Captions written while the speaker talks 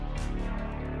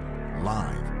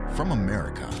live from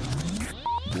America.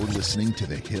 You're listening to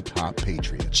the Hip Hop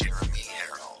Patriot, Jeremy Harrell.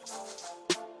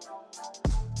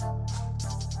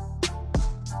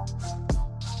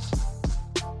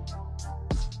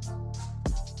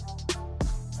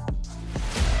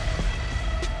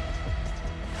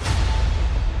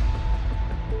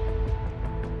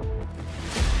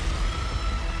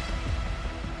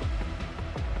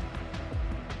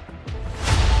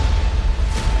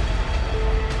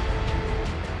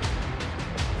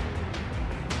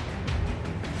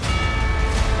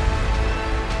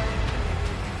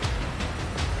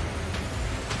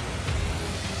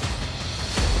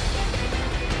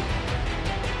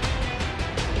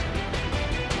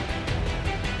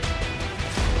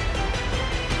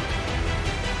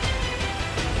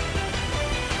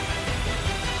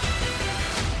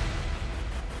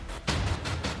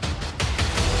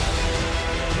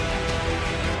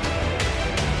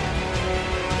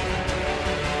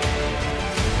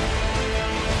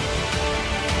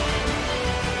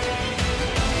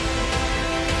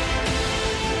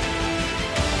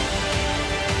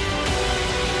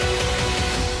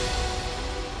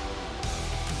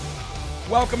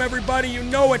 Welcome, everybody. You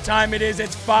know what time it is.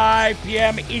 It's 5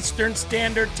 p.m. Eastern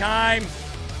Standard Time.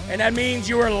 And that means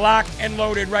you are locked and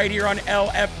loaded right here on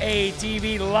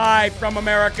LFATV, live from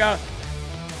America.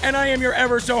 And I am your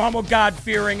ever so humble,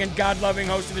 God-fearing, and God-loving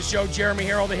host of the show, Jeremy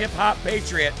Harrell, the Hip Hop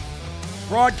Patriot.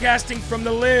 Broadcasting from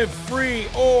the Live Free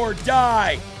or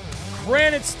Die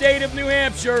Granite State of New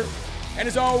Hampshire. And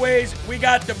as always, we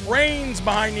got the brains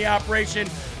behind the operation,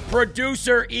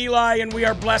 producer Eli, and we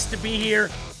are blessed to be here.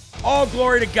 All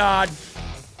glory to God.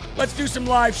 Let's do some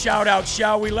live shout-outs,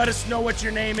 shall we? Let us know what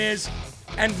your name is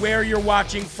and where you're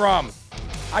watching from.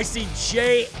 I see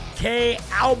J.K.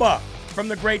 Alba from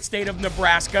the great state of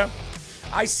Nebraska.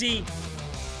 I see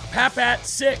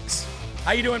Papat6.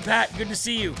 How you doing, Pat? Good to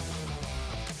see you.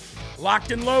 Locked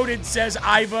and loaded, says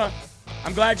Iva.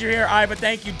 I'm glad you're here, Iva.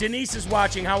 Thank you. Denise is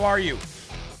watching. How are you?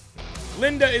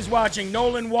 Linda is watching.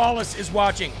 Nolan Wallace is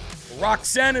watching.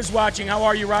 Roxanne is watching. How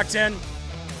are you, Roxanne?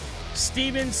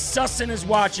 Steven Sussin is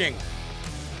watching.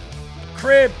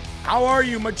 Crib, how are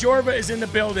you? Majorva is in the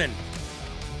building.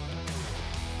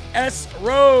 S.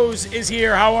 Rose is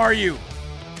here. How are you?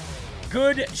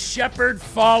 Good Shepherd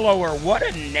Follower. What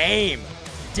a name.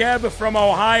 Deb from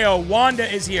Ohio.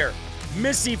 Wanda is here.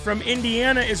 Missy from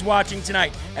Indiana is watching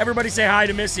tonight. Everybody say hi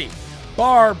to Missy.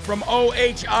 Barb from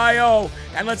OHIO.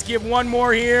 And let's give one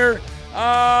more here.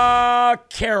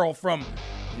 Carol from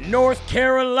North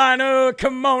Carolina,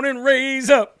 come on and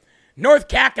raise up. North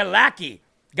Kakalaki.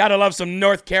 Gotta love some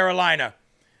North Carolina.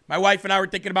 My wife and I were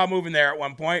thinking about moving there at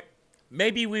one point.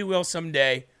 Maybe we will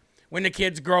someday when the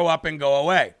kids grow up and go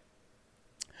away.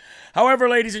 However,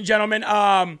 ladies and gentlemen,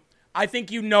 I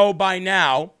think you know by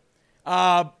now.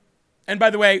 And by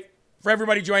the way, for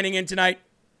everybody joining in tonight,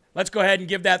 let's go ahead and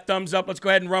give that thumbs up. Let's go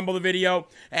ahead and rumble the video.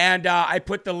 And I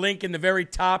put the link in the very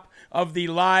top of the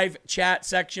live chat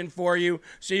section for you,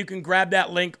 so you can grab that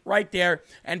link right there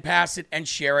and pass it and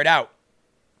share it out.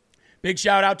 Big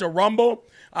shout out to Rumble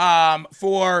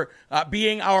for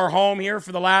being our home here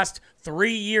for the last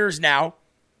 3 years now.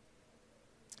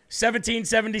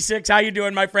 1776, how you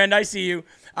doing, my friend? I see you.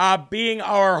 Being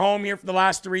our home here for the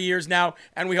last 3 years now,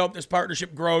 and we hope this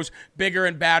partnership grows bigger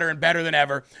and badder and better than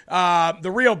ever.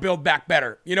 The real Build Back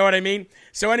Better, you know what I mean?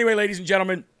 So anyway, ladies and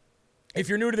gentlemen, if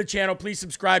you're new to the channel, please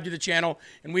subscribe to the channel,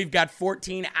 and we've got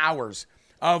 14 hours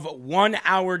of 1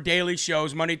 hour daily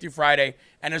shows Monday through Friday,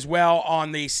 and as well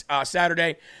on the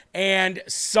Saturday and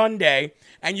Sunday,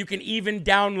 and you can even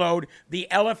download the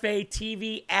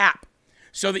LFATV app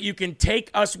so that you can take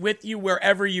us with you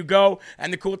wherever you go.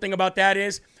 And the cool thing about that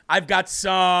is I've got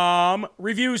some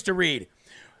reviews to read.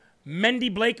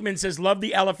 Mendy Blakeman says, love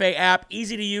the LFA app,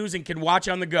 easy to use and can watch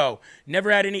on the go.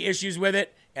 Never had any issues with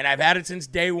it, and I've had it since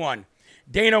day one.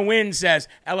 Dana Wynn says,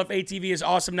 LFA TV is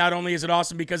awesome. Not only is it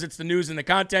awesome because it's the news and the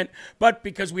content, but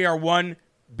because we are one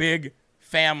big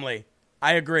family.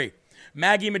 I agree.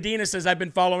 Maggie Medina says, I've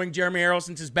been following Jeremy Harrell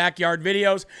since his backyard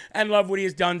videos and love what he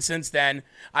has done since then.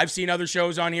 I've seen other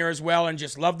shows on here as well and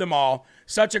just love them all.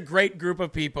 Such a great group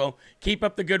of people. Keep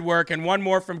up the good work. And one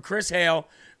more from Chris Hale.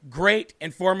 Great,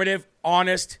 informative,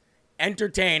 honest,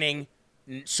 entertaining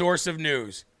source of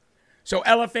news. So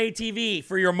LFA TV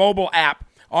for your mobile app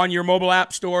on your mobile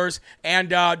app stores. And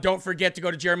don't forget to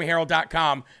go to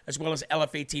jeremyharrell.com as well as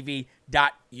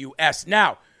LFATV.us.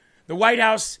 Now, the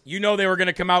Whitehouse, you know they were going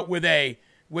to come out with an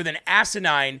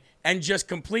asinine and just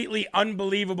completely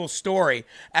unbelievable story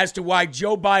as to why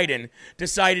Joe Biden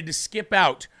decided to skip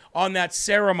out on that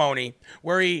ceremony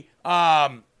where he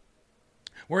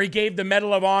gave the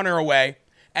Medal of Honor away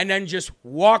and then just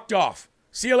walked off.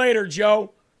 See you later,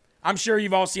 Joe. I'm sure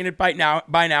you've all seen it by now.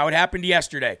 It happened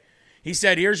yesterday. He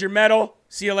said, here's your medal.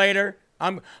 See you later.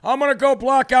 I'm going to go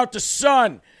block out the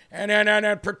sun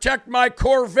and protect my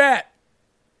Corvette.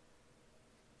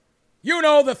 You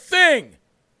know the thing.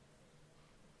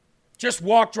 Just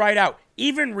walked right out.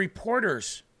 Even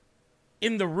reporters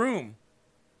in the room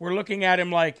were looking at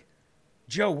him like,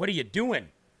 Joe, what are you doing?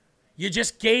 You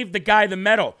just gave the guy the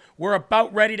medal. We're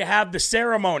about ready to have the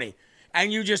ceremony.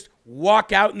 And you just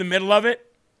walk out in the middle of it?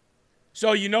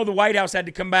 So you know the White House had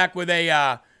to come back with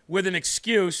an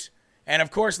excuse. And of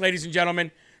course, ladies and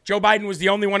gentlemen, Joe Biden was the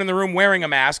only one in the room wearing a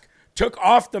mask, took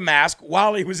off the mask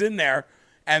while he was in there,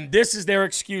 and this is their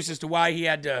excuse as to why he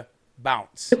had to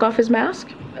bounce. Took off his mask,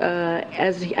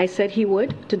 as I said he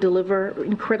would, to deliver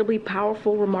incredibly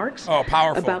powerful remarks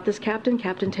about this captain,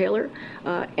 Captain Taylor,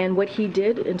 and what he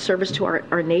did in service to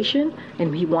our nation,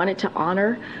 and he wanted to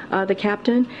honor the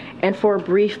captain. And for a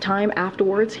brief time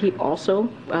afterwards, he also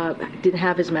didn't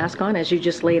have his mask on, as you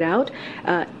just laid out,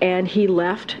 and he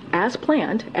left as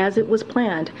planned, as it was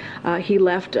planned. He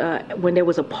left when there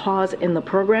was a pause in the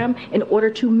program in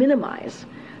order to minimize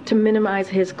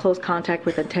his close contact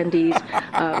with attendees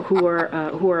who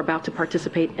are about to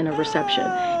participate in a reception.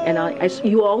 And as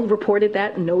you all reported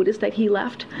that, noticed that he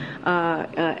left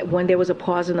when there was a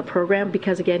pause in the program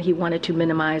because, again, he wanted to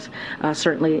minimize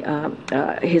certainly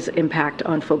his impact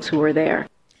on folks who were there.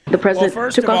 The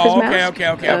president took off his mask.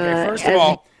 Okay. First of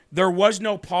all, there was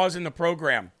no pause in the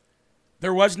program.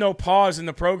 There was no pause in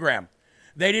the program.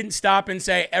 They didn't stop and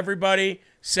say, everybody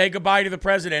say goodbye to the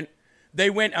president. They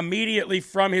went immediately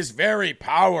from his very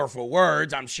powerful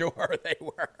words, I'm sure they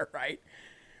were,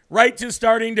 right to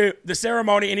starting the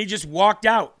ceremony, and he just walked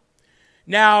out.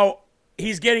 Now,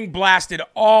 he's getting blasted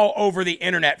all over the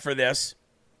internet for this.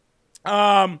 Do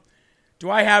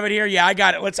I have it here? Yeah, I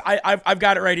got it. I've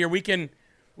got it right here. We can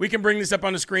bring this up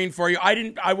on the screen for you. I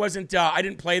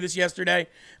didn't play this yesterday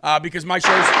because my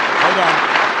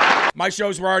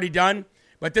shows were already done.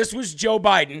 But this was Joe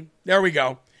Biden. There we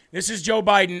go. This is Joe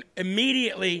Biden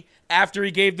immediately after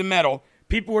he gave the medal.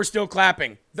 People were still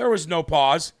clapping. There was no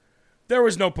pause.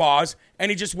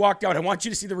 And he just walked out. I want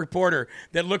you to see the reporter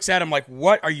that looks at him like,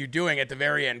 what are you doing at the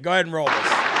very end? Go ahead and roll this.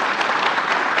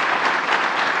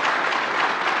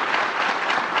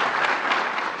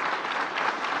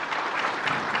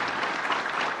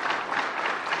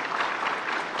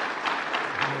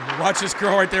 Watch this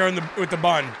girl right there with the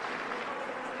bun.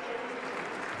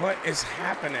 What is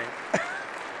happening?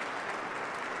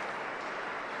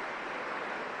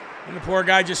 And the poor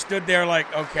guy just stood there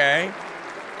like, okay,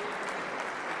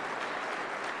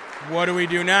 what do we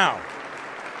do now?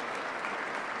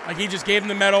 Like he just gave him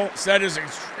the medal, said his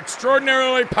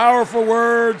extraordinarily powerful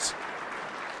words,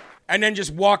 and then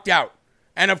just walked out.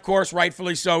 And of course,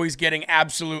 rightfully so, he's getting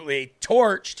absolutely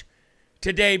torched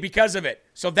today because of it.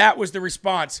 So that was the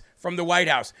response from the White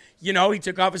House. You know, he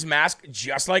took off his mask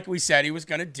just like we said he was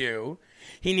going to do.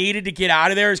 He needed to get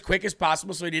out of there as quick as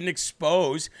possible so he didn't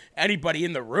expose anybody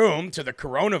in the room to the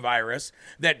coronavirus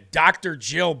that Dr.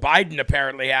 Jill Biden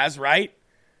apparently has, right?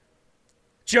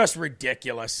 Just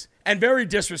ridiculous and very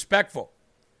disrespectful.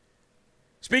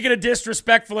 Speaking of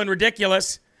disrespectful and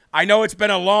ridiculous, I know it's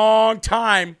been a long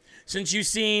time since you've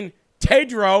seen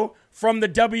Tedros from the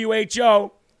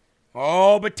WHO.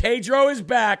 Oh, but Tedros is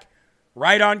back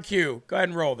right on cue. Go ahead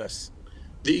and roll this.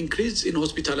 The increase in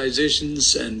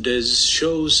hospitalizations and deaths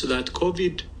shows that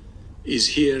COVID is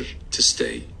here to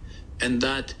stay and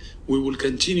that we will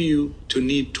continue to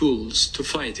need tools to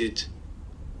fight it.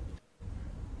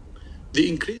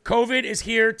 COVID is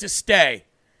here to stay.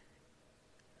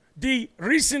 The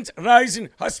recent rise in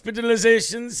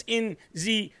hospitalizations in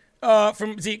the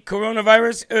from the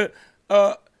coronavirus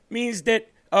means that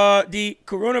the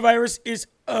coronavirus is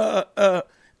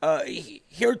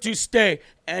here to stay,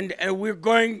 and we're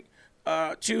going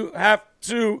to have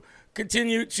to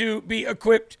continue to be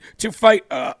equipped to fight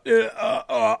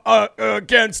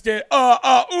against it.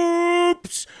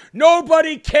 Oops!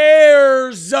 Nobody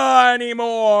cares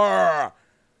anymore.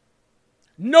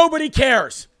 Nobody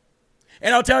cares.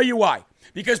 And I'll tell you why.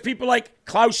 Because people like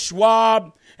Klaus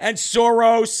Schwab and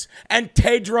Soros and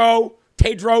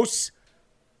Tedros,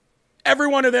 every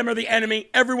one of them are the enemy.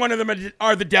 Every one of them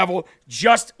are the devil,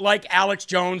 just like Alex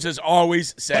Jones has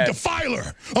always said. A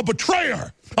defiler, a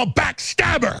betrayer, a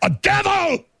backstabber, a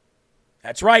devil!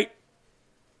 That's right.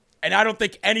 And I don't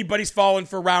think anybody's fallen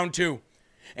for round two.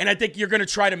 And I think you're going to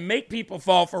try to make people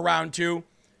fall for round two,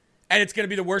 and it's going to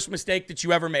be the worst mistake that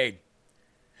you ever made.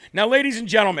 Now, ladies and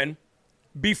gentlemen,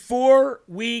 before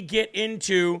we get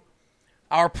into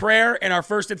our prayer and our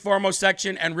first and foremost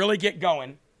section and really get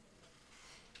going,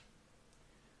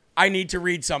 I need to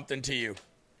read something to you.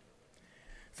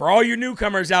 For all you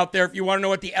newcomers out there, if you want to know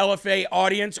what the LFA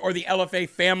audience or the LFA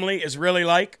family is really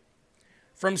like,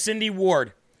 from Cindy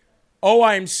Ward. Oh,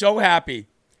 I am so happy.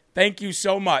 Thank you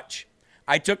so much.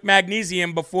 I took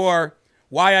magnesium before.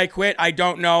 Why I quit, I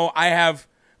don't know. I have,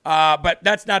 but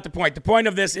that's not the point. The point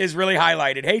of this is really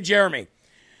highlighted. Hey, Jeremy.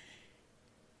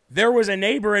 There was a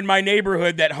neighbor in my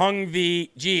neighborhood that hung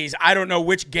I don't know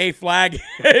which gay flag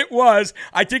it was.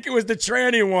 I think it was the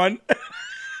tranny one.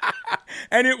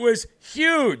 And it was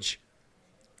huge.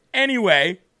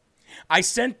 Anyway, I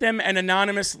sent them an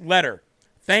anonymous letter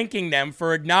thanking them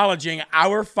for acknowledging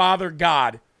our Father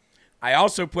God. I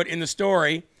also put in the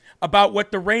story about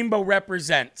what the rainbow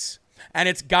represents, and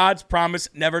it's God's promise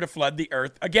never to flood the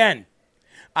earth again.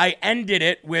 I ended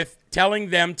it with telling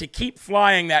them to keep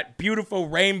flying that beautiful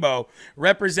rainbow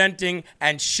representing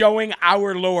and showing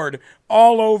our Lord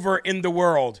all over in the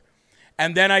world.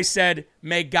 And then I said,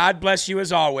 may God bless you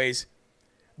as always.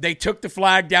 They took the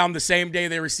flag down the same day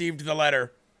they received the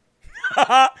letter.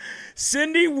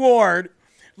 Cindy Ward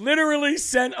literally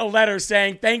sent a letter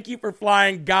saying, thank you for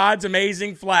flying God's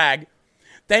amazing flag.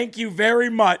 Thank you very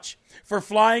much for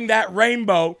flying that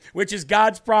rainbow, which is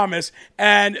God's promise.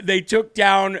 And they took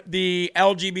down the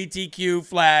LGBTQ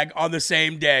flag on the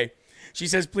same day. She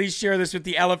says, please share this with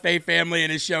the LFA family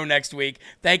in his show next week.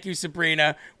 Thank you,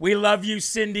 Sabrina. We love you,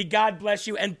 Cindy. God bless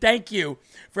you. And thank you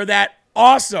for that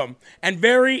awesome and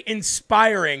very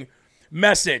inspiring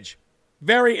message.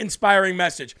 Very inspiring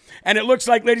message. And it looks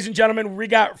like, ladies and gentlemen, we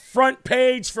got front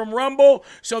page from Rumble,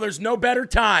 so there's no better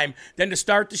time than to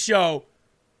start the show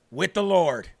with the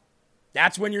Lord.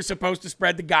 That's when you're supposed to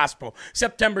spread the gospel.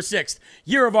 September 6th,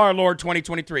 year of our Lord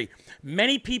 2023.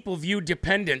 Many people view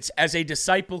dependence as a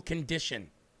disciple condition,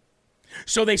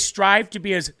 so they strive to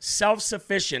be as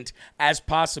self-sufficient as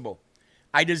possible.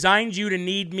 I designed you to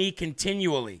need me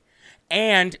continually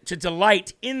and to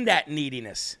delight in that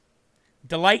neediness.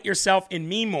 Delight yourself in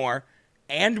me more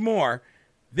and more.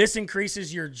 This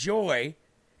increases your joy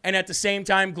and at the same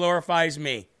time glorifies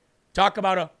me. Talk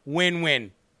about a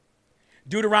win-win.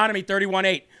 Deuteronomy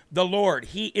 31:8. The Lord,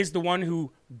 He is the one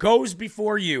who goes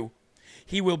before you.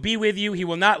 He will be with you. He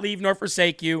will not leave nor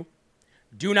forsake you.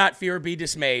 Do not fear or be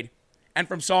dismayed. And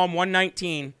from Psalm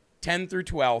 119, 10 through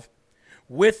 12.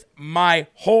 With my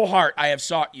whole heart I have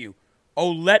sought you. Oh,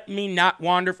 let me not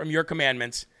wander from your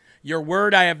commandments. Your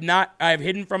word I have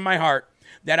hidden from my heart,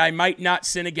 that I might not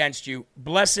sin against you.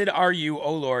 Blessed are you,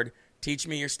 O Lord. Teach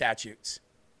me your statutes.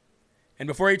 And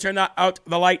before you turn out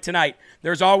the light tonight,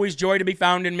 there's always joy to be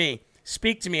found in me.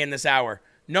 Speak to me in this hour,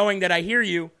 knowing that I hear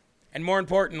you, and more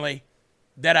importantly,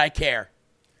 that I care.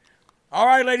 All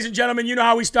right, ladies and gentlemen, you know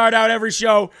how we start out every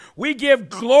show. We give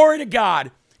glory to God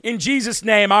in Jesus'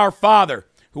 name, our Father,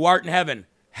 who art in heaven.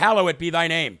 Hallowed be thy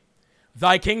name.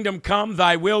 Thy kingdom come,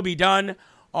 thy will be done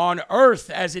on earth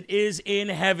as it is in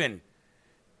heaven.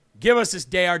 Give us this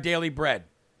day our daily bread,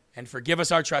 and forgive us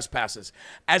our trespasses,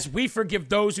 as we forgive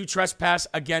those who trespass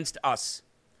against us.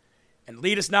 And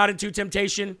lead us not into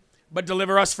temptation, but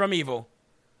deliver us from evil.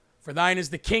 For thine is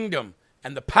the kingdom,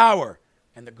 and the power,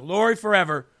 and the glory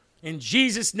forever. In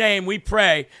Jesus' name we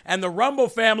pray, and the Rumble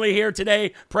family here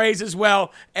today prays as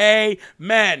well.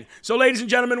 Amen. So, ladies and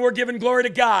gentlemen, we're giving glory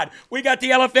to God. We got the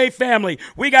LFA family.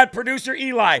 We got producer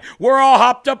Eli. We're all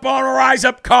hopped up on a Rise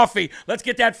Up coffee. Let's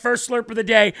get that first slurp of the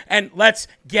day, and let's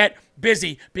get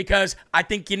busy, because I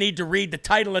think you need to read the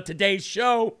title of today's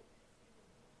show.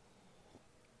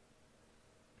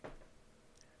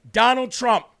 Donald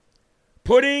Trump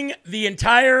putting the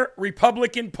entire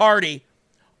Republican Party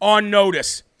on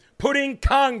notice. Putting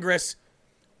Congress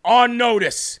on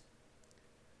notice.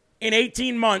 In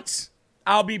 18 months,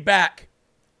 I'll be back.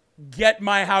 Get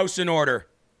my house in order.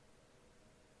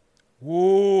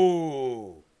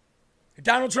 Ooh. Did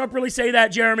Donald Trump really say that,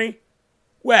 Jeremy?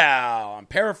 Well, I'm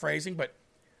paraphrasing, but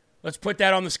let's put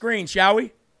that on the screen, shall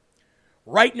we?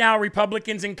 Right now,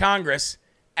 Republicans in Congress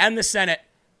and the Senate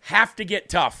have to get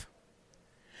tough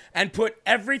and put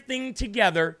everything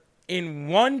together in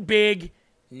one big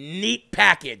neat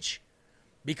package,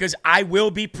 because I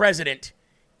will be president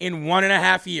in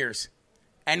 1.5 years,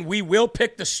 and we will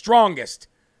pick the strongest,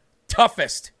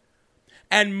 toughest,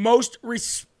 and most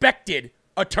respected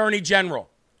attorney general.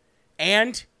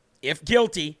 And if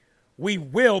guilty, we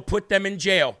will put them in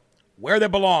jail where they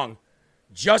belong,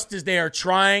 just as they are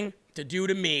trying to do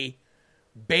to me,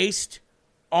 based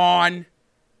on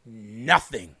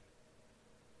nothing.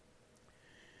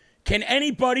 Can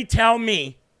anybody tell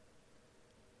me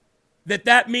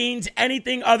that means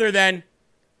anything other than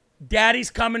daddy's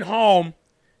coming home,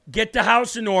 get the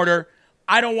house in order,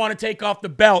 I don't want to take off the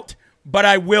belt, but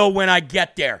I will when I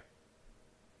get there?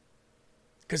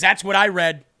 because that's what I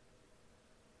read.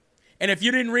 And if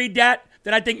you didn't read that,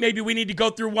 then I think maybe we need to go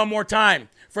through one more time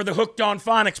for the hooked on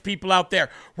phonics people out there.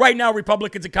 Right now,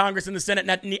 Republicans in Congress and the Senate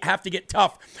have to get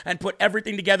tough and put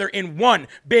everything together in one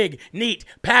big, neat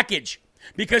package.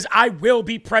 Because I will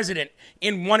be president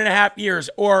in 1.5 years,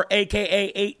 or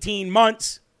AKA 18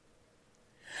 months.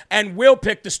 And we'll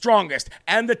pick the strongest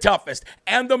and the toughest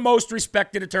and the most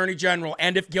respected attorney general.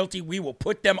 And if guilty, we will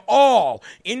put them all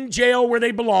in jail where they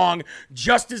belong,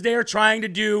 just as they are trying to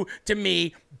do to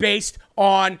me, based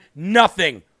on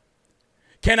nothing.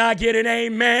 Can I get an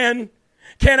amen?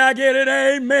 Can I get an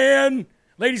amen?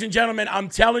 Ladies and gentlemen, I'm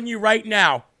telling you right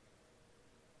now,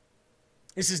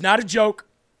 this is not a joke.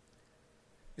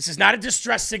 This is not a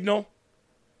distress signal.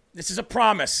 This is a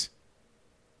promise.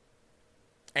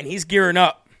 And he's gearing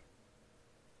up.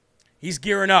 He's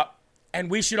gearing up. And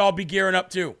we should all be gearing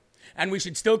up too. And we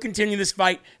should still continue this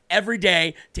fight every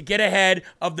day to get ahead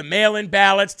of the mail-in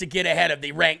ballots, to get ahead of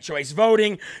the ranked choice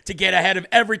voting, to get ahead of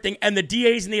everything. And the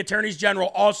DAs and the attorneys general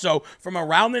also, from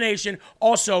around the nation,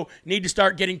 also need to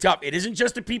start getting tough. It isn't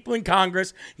just the people in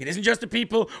Congress. It isn't just the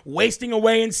people wasting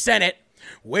away in Senate,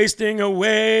 wasting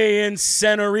away in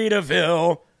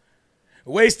Senatorville,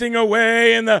 wasting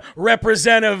away in the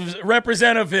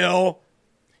Representativeville.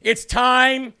 It's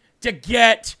time to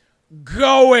get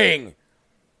going.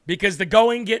 Because the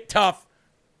going get tough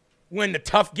when the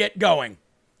tough get going.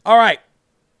 All right.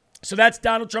 So that's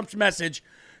Donald Trump's message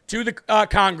to the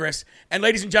Congress. And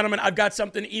ladies and gentlemen, I've got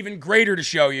something even greater to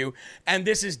show you. And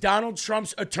this is Donald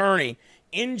Trump's attorney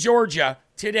in Georgia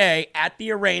today at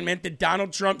the arraignment that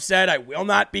Donald Trump said, I will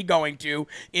not be going to,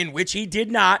 in which he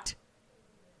did not.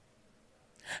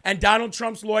 And Donald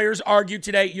Trump's lawyers argued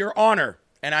today, Your Honor,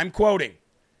 and I'm quoting,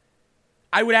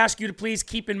 I would ask you to please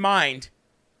keep in mind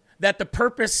that the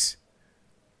purpose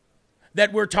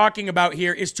that we're talking about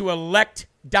here is to elect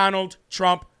Donald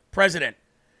Trump president.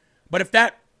 But if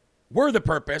that were the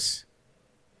purpose,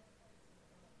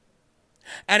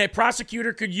 and a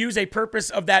prosecutor could use a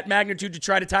purpose of that magnitude to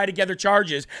try to tie together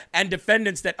charges and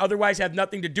defendants that otherwise have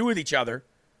nothing to do with each other,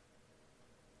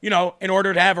 in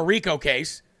order to have a RICO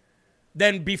case,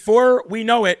 then before we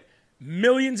know it,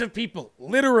 millions of people,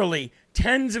 literally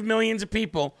tens of millions of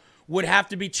people, would have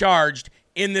to be charged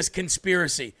in this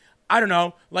conspiracy. I don't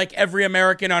know, like every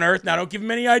American on earth. Now, don't give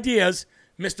him any ideas,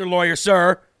 Mr. Lawyer,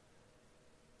 sir.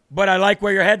 But I like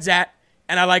where your head's at,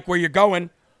 and I like where you're going.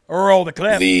 Roll the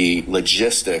clip. The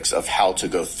logistics of how to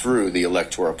go through the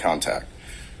electoral contact.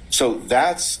 So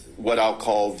that's what I'll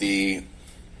call the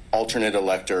alternate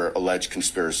elector alleged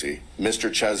conspiracy. Mr.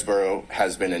 Chesborough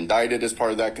has been indicted as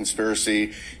part of that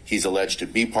conspiracy. He's alleged to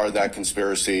be part of that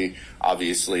conspiracy.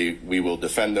 Obviously, we will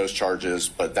defend those charges,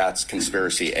 but that's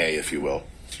conspiracy A, if you will.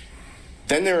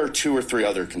 Then there are 2 or 3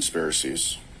 other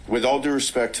conspiracies. With all due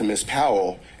respect to Ms.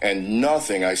 Powell, and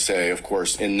nothing I say, of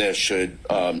course, in this should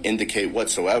indicate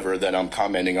whatsoever that I'm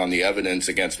commenting on the evidence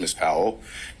against Ms. Powell.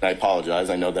 And I apologize.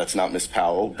 I know that's not Ms.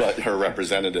 Powell, but her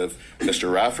representative,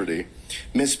 Mr. Rafferty.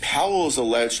 Ms. Powell is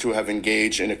alleged to have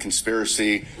engaged in a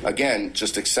conspiracy, again,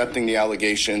 just accepting the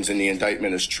allegations and the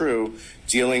indictment is true,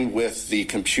 dealing with the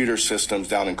computer systems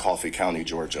down in Coffee County,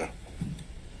 Georgia.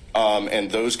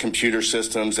 And those computer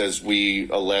systems, as we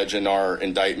allege in our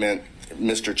indictment,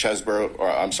 Mr.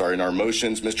 Chesborough, in our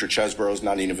motions, Mr. Chesborough is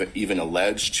not even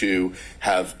alleged to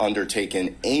have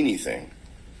undertaken anything,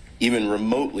 even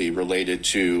remotely related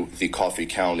to the Coffee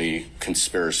County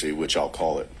conspiracy, which I'll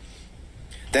call it.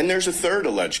 Then there's a third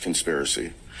alleged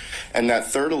conspiracy. And that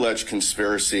third alleged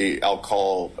conspiracy I'll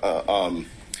call,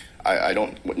 I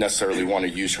don't necessarily want to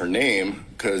use her name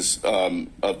because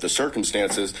of the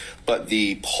circumstances, but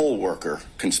the poll worker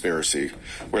conspiracy,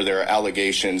 where there are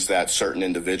allegations that certain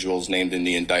individuals named in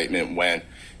the indictment went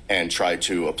and tried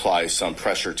to apply some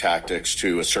pressure tactics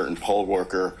to a certain poll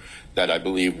worker that I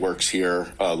believe works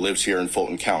here, lives here in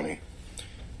Fulton County.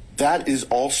 That is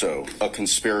also a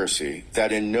conspiracy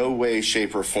that in no way,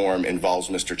 shape, or form involves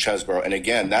Mr. Chesborough. And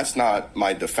again, that's not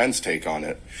my defense take on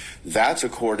it. That's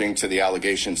according to the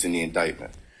allegations in the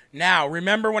indictment. Now,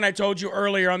 remember when I told you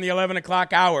earlier on the 11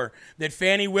 o'clock hour that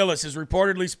Fani Willis is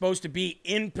reportedly supposed to be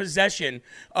in possession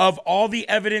of all the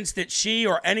evidence that she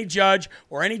or any judge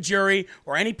or any jury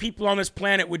or any people on this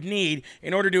planet would need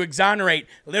in order to exonerate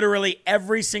literally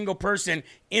every single person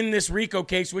in this RICO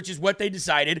case, which is what they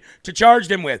decided to charge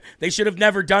them with. They should have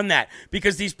never done that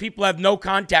because these people have no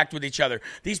contact with each other.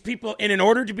 These people, in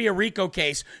order to be a RICO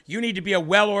case, you need to be a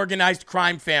well-organized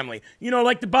crime family.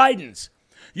 Like the Bidens.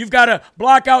 You've got to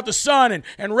block out the sun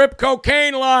and rip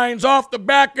cocaine lines off the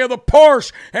back of the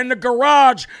Porsche and the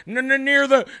garage near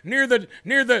the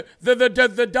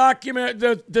document.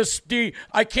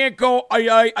 I can't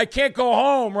go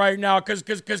home right now because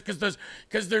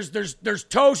there's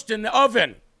toast in the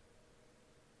oven.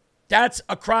 That's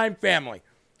a crime family.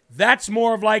 That's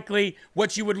more of likely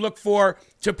what you would look for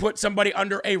to put somebody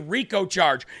under a RICO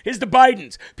charge. Here's the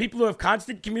Bidens, people who have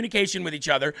constant communication with each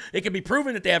other. It can be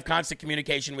proven that they have constant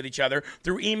communication with each other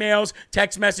through emails,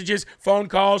 text messages, phone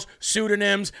calls,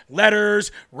 pseudonyms,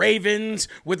 letters, ravens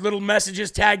with little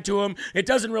messages tagged to them. It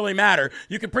doesn't really matter.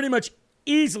 You can pretty much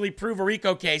easily prove a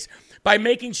RICO case by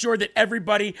making sure that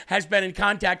everybody has been in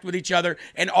contact with each other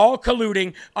and all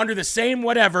colluding under the same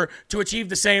whatever to achieve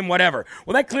the same whatever.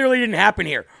 Well, that clearly didn't happen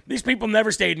here. These people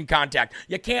never stayed in contact.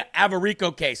 You can't have a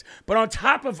RICO case. But on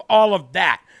top of all of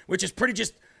that, which is pretty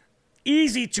just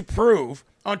easy to prove,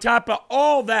 on top of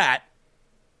all that,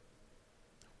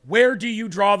 where do you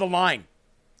draw the line?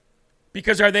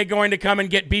 Because are they going to come and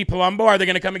get B. Palumbo? Are they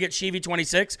going to come and get Chevy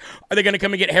 26? Are they going to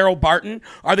come and get Harold Barton?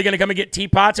 Are they going to come and get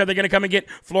Teapots? Are they going to come and get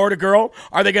Florida Girl?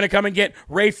 Are they going to come and get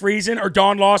Ray Friesen or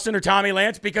Don Lawson or Tommy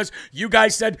Lance? Because you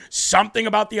guys said something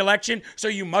about the election, so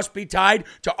you must be tied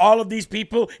to all of these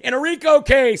people in a RICO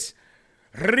case.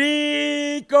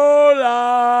 Ricola.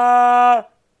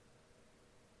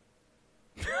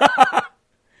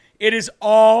 It is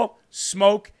all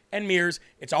smoke and mirrors.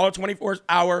 It's all a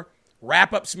 24-hour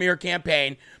wrap-up smear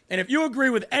campaign. And if you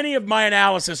agree with any of my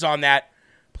analysis on that,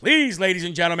 please, ladies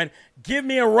and gentlemen, give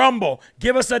me a rumble.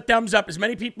 Give us a thumbs up, as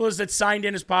many people as that signed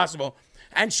in as possible,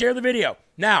 and share the video.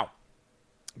 Now,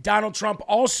 Donald Trump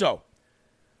also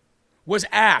was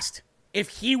asked if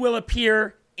he will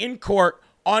appear in court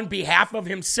on behalf of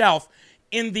himself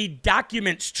in the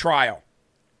documents trial.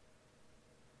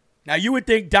 Now, you would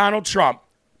think Donald Trump,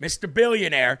 Mr.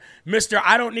 Billionaire, Mr.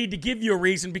 I don't need to give you a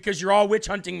reason because you're all witch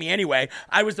hunting me anyway.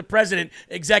 I was the president,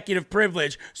 executive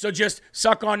privilege, so just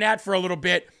suck on that for a little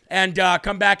bit and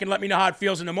come back and let me know how it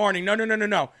feels in the morning.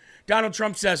 No. Donald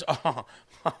Trump says,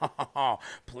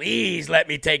 please let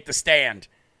me take the stand.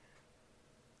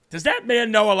 Does that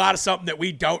man know a lot of something that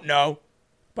we don't know?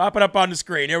 Pop it up on the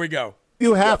screen. Here we go.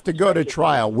 You have to go to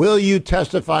trial. Will you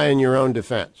testify in your own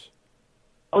defense?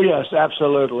 Oh, yes,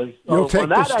 absolutely. You'll take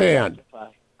the stand.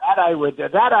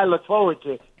 That I look forward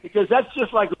to, because that's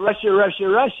just like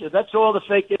Russia. That's all the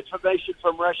fake information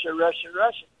from Russia.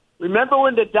 Remember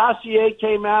when the dossier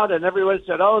came out and everyone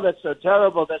said, oh, that's so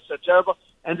terrible.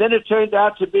 And then it turned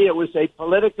out to be, it was a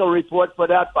political report put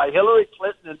out by Hillary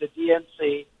Clinton and the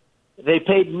DNC. They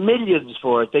paid millions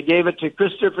for it. They gave it to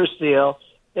Christopher Steele.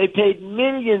 They paid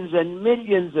millions and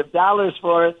millions of dollars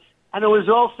for it, and it was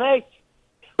all fake.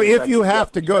 If you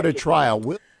have to go to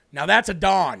trial. Now that's a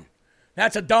Don.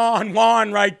 That's a Don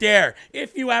Juan right there.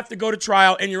 If you have to go to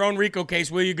trial in your own RICO case,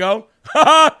 will you go?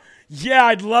 Yeah,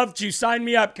 I'd love to. Sign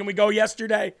me up. Can we go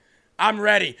yesterday? I'm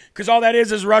ready. Because all that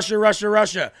is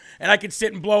Russia. And I can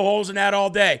sit and blow holes in that all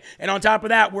day. And on top of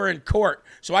that, we're in court.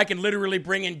 So I can literally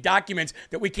bring in documents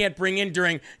that we can't bring in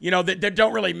during, that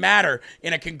don't really matter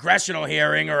in a congressional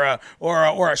hearing or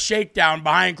a shakedown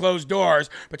behind closed doors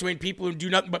between people who do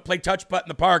nothing but play touch putt in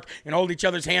the park and hold each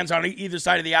other's hands on either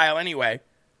side of the aisle anyway.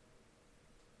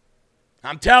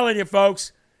 I'm telling you,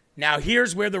 folks. Now,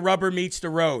 here's where the rubber meets the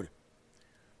road.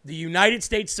 The United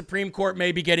States Supreme Court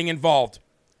may be getting involved.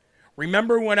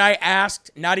 Remember when I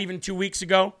asked, not even 2 weeks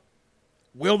ago,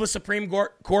 will the Supreme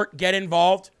Court get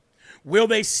involved? Will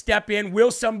they step in?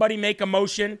 Will somebody make a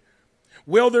motion?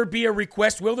 Will there be a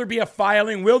request? Will there be a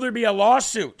filing? Will there be a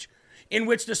lawsuit in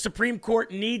which the Supreme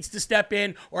Court needs to step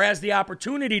in or has the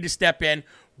opportunity to step in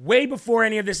way before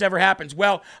any of this ever happens?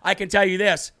 Well, I can tell you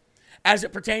this. As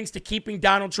it pertains to keeping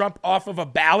Donald Trump off of a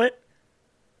ballot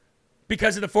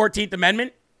because of the 14th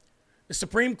Amendment, the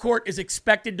Supreme Court is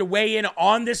expected to weigh in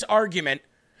on this argument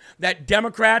that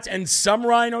Democrats and some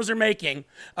rhinos are making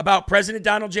about President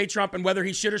Donald J. Trump and whether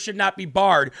he should or should not be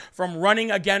barred from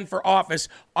running again for office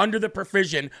under the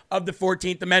provision of the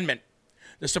 14th Amendment.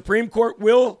 The Supreme Court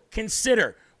will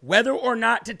consider whether or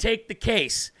not to take the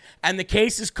case, and the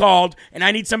case is called, and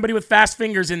I need somebody with fast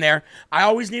fingers in there. I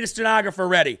always need a stenographer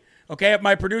ready. Okay, if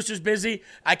my producer's busy,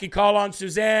 I could call on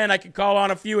Suzanne. I could call on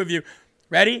a few of you.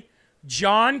 Ready?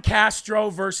 John Castro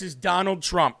versus Donald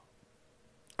Trump.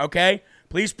 Okay?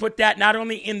 Please put that not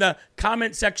only in the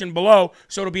comment section below,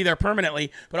 so it'll be there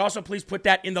permanently, but also please put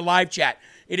that in the live chat.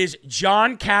 It is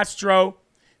John Castro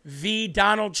v.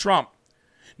 Donald Trump.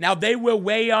 Now, they will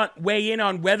weigh in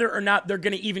on whether or not they're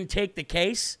going to even take the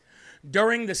case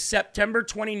during the September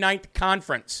 29th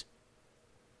conference.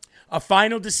 A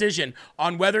final decision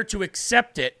on whether to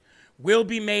accept it will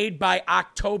be made by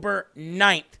October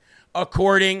 9th,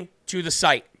 according to the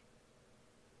site.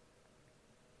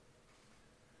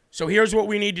 So here's what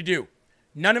we need to do.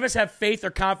 None of us have faith or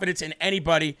confidence in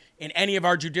anybody in any of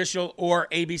our judicial or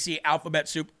ABC alphabet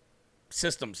soup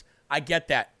systems. I get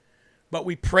that. But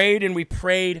we prayed and we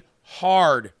prayed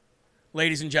hard,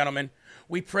 ladies and gentlemen.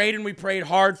 We prayed and we prayed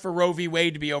hard for Roe v.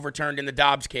 Wade to be overturned in the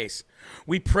Dobbs case.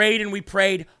 We prayed and we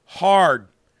prayed hard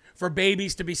for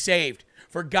babies to be saved,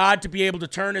 for God to be able to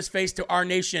turn his face to our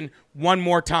nation one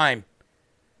more time.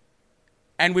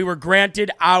 And we were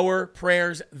granted our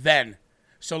prayers then.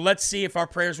 So let's see if our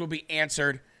prayers will be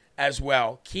answered as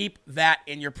well. Keep that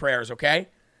in your prayers, okay?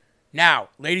 Now,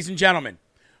 ladies and gentlemen,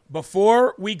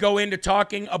 before we go into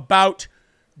talking about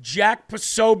Jack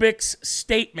Posobiec's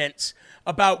statements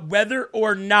about whether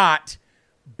or not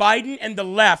Biden and the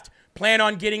left plan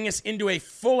on getting us into a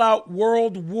full-out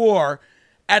world war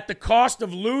at the cost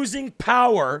of losing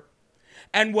power,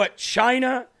 and what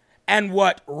China and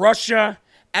what Russia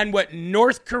and what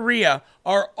North Korea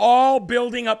are all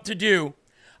building up to do,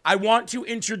 I want to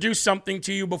introduce something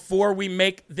to you before we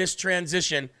make this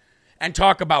transition and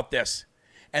talk about this.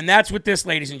 And that's with this,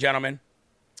 ladies and gentlemen.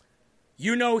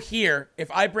 You know here, if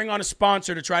I bring on a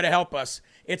sponsor to try to help us,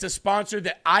 it's a sponsor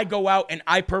that I go out and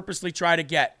I purposely try to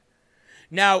get.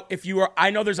 Now, I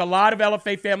know there's a lot of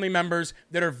LFA family members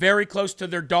that are very close to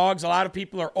their dogs. A lot of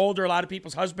people are older. A lot of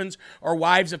people's husbands or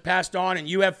wives have passed on, and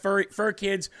you have fur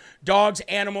kids, dogs,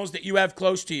 animals that you have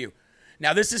close to you.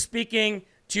 Now, this is speaking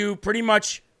to pretty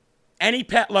much any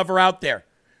pet lover out there.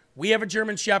 We have a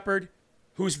German Shepherd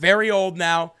who's very old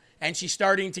now, and she's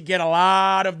starting to get a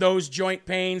lot of those joint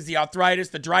pains, the arthritis,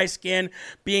 the dry skin,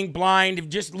 being blind,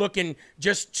 just looking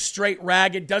just straight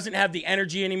ragged, doesn't have the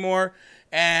energy anymore,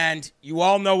 and you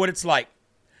all know what it's like.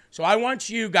 So I want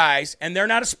you guys, and they're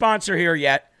not a sponsor here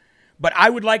yet, but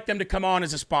I would like them to come on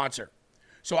as a sponsor.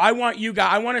 So I want you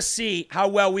guys, I want to see how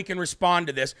well we can respond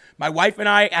to this. My wife and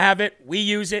I have it, we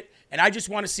use it, and I just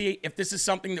want to see if this is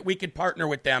something that we could partner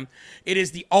with them. It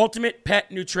is the Ultimate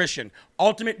Pet Nutrition,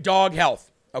 Ultimate Dog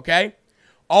Health, okay?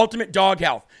 Ultimate Dog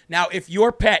Health. Now, if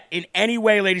your pet in any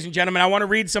way, ladies and gentlemen, I want to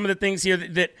read some of the things here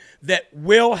that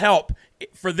will help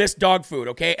for this dog food,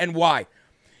 okay, and why.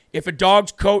 If a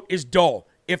dog's coat is dull,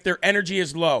 if their energy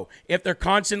is low, if they're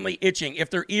constantly itching, if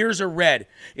their ears are red,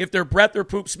 if their breath or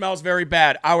poop smells very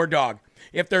bad, our dog.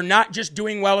 If they're not just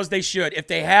doing well as they should, if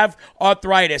they have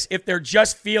arthritis, if they're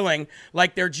just feeling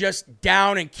like they're just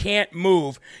down and can't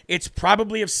move, it's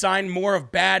probably a sign more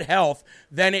of bad health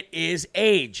than it is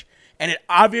age. And it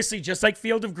obviously, just like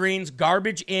Field of Greens,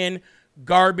 garbage in,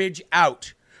 garbage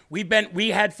out. We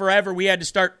had to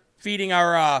start feeding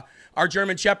our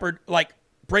German Shepherd, like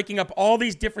breaking up all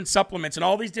these different supplements and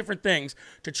all these different things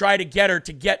to try to get her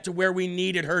to get to where we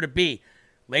needed her to be.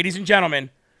 Ladies and gentlemen,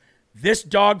 this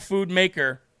dog food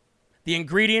maker, the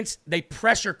ingredients, they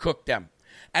pressure cook them.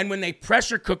 And when they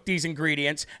pressure cook these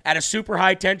ingredients at a super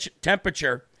high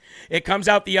temperature, it comes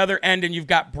out the other end and you've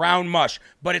got brown mush.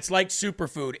 But it's like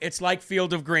superfood. It's like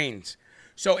Field of Greens.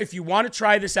 So if you want to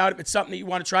try this out, if it's something that you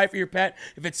want to try for your pet,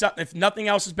 if nothing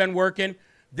else has been working,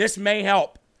 this may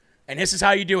help. And this is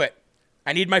how you do it.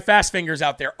 I need my fast fingers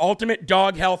out there.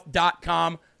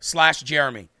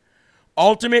 UltimateDogHealth.com/Jeremy.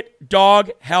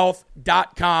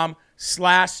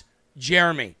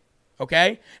 UltimateDogHealth.com/Jeremy.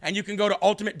 Okay? And you can go to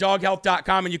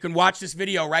UltimateDogHealth.com and you can watch this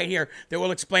video right here that will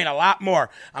explain a lot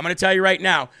more. I'm going to tell you right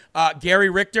now,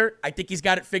 Gary Richter, I think he's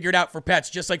got it figured out for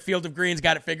pets, just like Field of Greens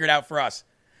got it figured out for us.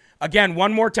 Again,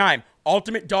 one more time,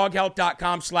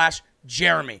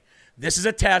 UltimateDogHealth.com/Jeremy. This is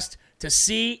a test to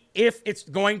see if it's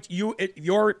going to,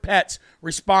 your pets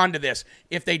respond to this.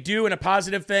 If they do in a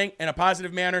positive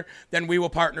manner, then we will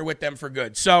partner with them for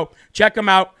good. So check them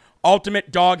out,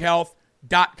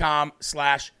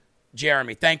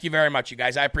 UltimateDogHealth.com/Jeremy. Thank you very much, you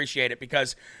guys. I appreciate it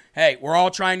because, hey, we're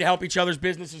all trying to help each other's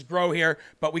businesses grow here,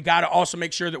 but we got to also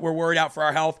make sure that we're worried out for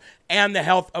our health and the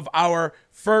health of our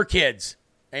fur kids.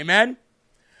 Amen?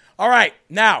 All right,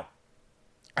 now,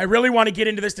 I really want to get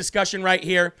into this discussion right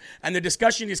here, and the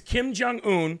discussion is Kim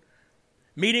Jong-un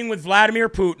meeting with Vladimir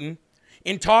Putin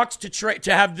in talks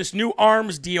to have this new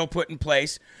arms deal put in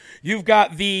place. You've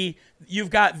got the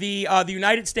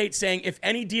United States saying if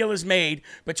any deal is made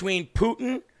between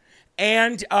Putin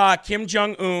and Kim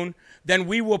Jong-un, then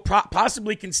we will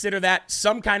possibly consider that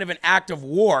some kind of an act of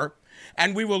war.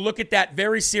 and we will look at that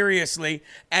very seriously,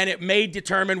 and it may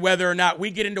determine whether or not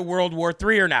we get into World War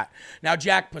III or not. Now,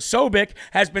 Jack Posobiec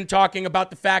has been talking about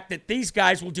the fact that these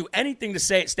guys will do anything to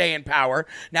stay in power.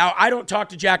 Now, I don't talk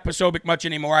to Jack Posobiec much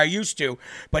anymore. I used to,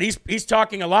 but he's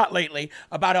talking a lot lately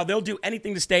about how they'll do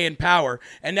anything to stay in power,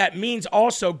 and that means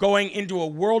also going into a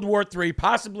World War III,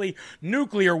 possibly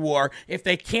nuclear war, if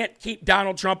they can't keep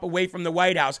Donald Trump away from the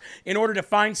White House in order to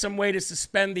find some way to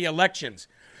suspend the elections.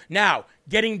 Now,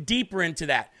 getting deeper into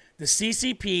that, the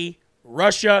CCP,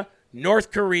 Russia,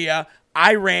 North Korea,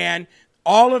 Iran,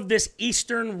 all of this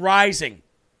Eastern rising,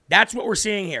 that's what we're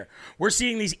seeing here. We're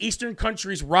seeing these Eastern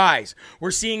countries rise.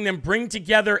 We're seeing them bring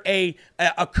together a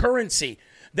currency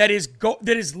that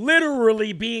is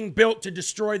literally being built to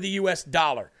destroy the U.S.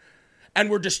 dollar. And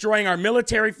we're destroying our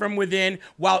military from within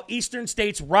while Eastern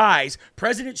states rise.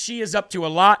 President Xi is up to a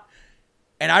lot.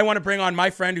 And I want to bring on my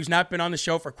friend who's not been on the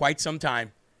show for quite some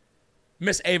time,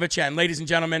 Miss Ava Chen. Ladies and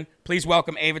gentlemen, please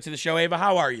welcome Ava to the show. Ava,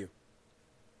 how are you?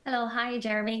 Hello. Hi,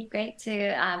 Jeremy. Great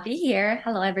to be here.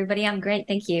 Hello, everybody. I'm great.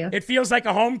 Thank you. It feels like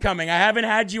a homecoming. I haven't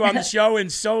had you on the show in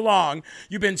so long.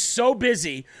 You've been so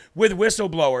busy with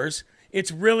whistleblowers.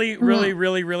 It's really,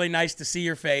 really nice to see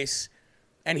your face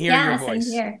and hear your voice.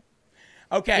 Same here.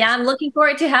 Okay. Yeah, I'm looking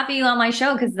forward to having you on my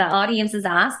show because the audience is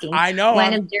asking. I know.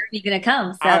 When is Jeremy going to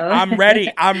come? So I'm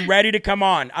ready. I'm ready to come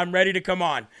on.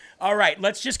 All right.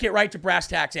 Let's just get right to brass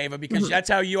tacks, Ava, because that's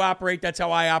how you operate. That's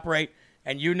how I operate.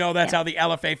 And you know that's how the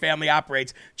LFA family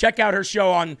operates. Check out her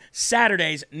show on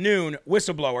Saturdays, noon,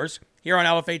 Whistleblowers, here on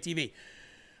LFATV.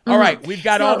 All right, we've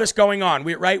got all this going on,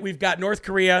 We've got North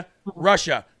Korea,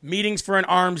 Russia, meetings for an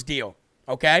arms deal,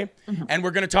 okay? And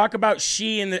we're going to talk about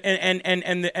Xi and the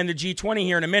G20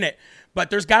 here in a minute, but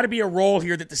there's got to be a role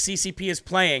here that the CCP is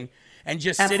playing and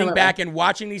just sitting back and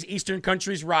watching these Eastern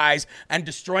countries rise and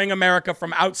destroying America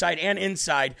from outside and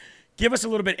inside. Give us a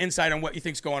little bit of insight on what you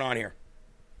think's going on here.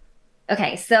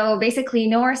 Okay, so basically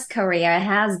North Korea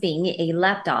has been a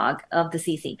lapdog of the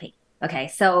CCP. Okay,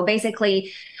 so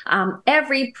basically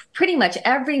pretty much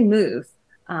every move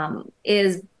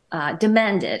is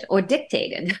demanded or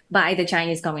dictated by the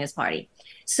Chinese Communist Party.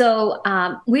 So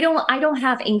I don't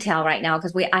have intel right now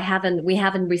because we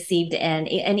haven't received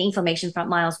any information from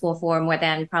Miles for more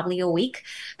than probably a week.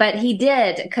 But he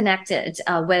did connect it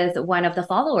with one of the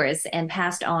followers and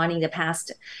passed on in the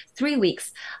past 3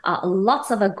 weeks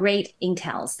lots of great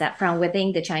intels that from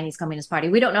within the Chinese Communist Party.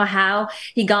 We don't know how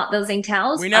he got those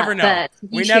intels. We never know.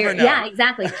 But never know. Yeah,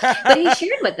 exactly. But he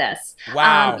shared with us.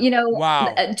 Wow.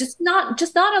 Just not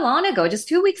long ago, just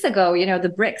 2 weeks ago, the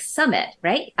BRICS summit,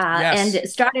 right? Yes. And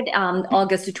started on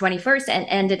August 21st and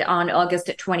ended on August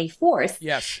 24th.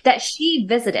 Yes. That she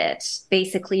visited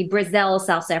basically Brazil,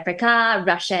 South Africa,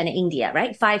 Russia, and India,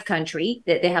 right? 5 countries.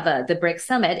 They have the BRICS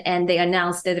summit, and they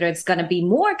announced that there's going to be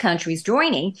more countries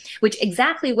joining, which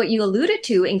exactly what you alluded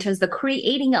to in terms of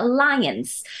creating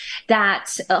alliance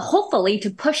that hopefully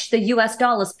to push the US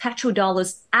dollars,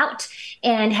 petrodollars out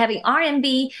and having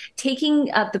RMB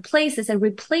taking up the places and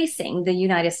replacing the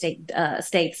United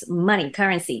States money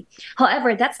currency.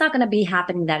 However, that's not going to be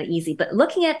happening that easy. But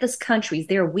looking at these countries,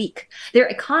 they're weak. Their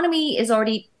economy is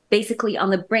already basically on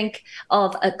the brink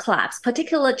of a collapse,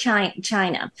 particularly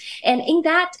China. And in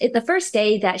the first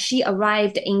day that she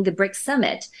arrived in the BRICS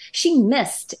summit, she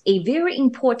missed a very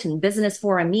important business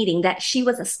forum meeting that she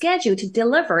was scheduled to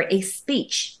deliver a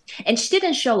speech. And she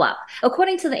didn't show up.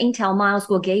 According to the intel Miles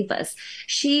gave us,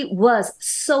 she was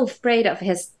so afraid of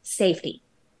his safety.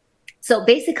 So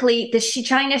basically,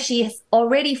 China has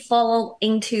already fallen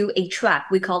into a trap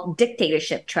we call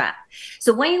dictatorship trap.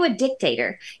 So when you're a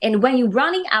dictator and when you're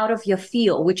running out of your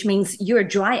field, which means you're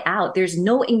dry out, there's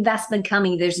no investment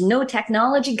coming, there's no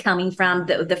technology coming from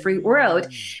the free world,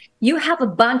 you have a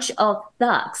bunch of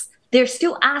thugs. They're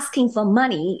still asking for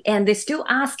money and they're still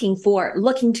asking for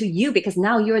looking to you because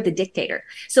now you're the dictator.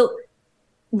 So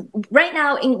right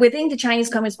now, within the Chinese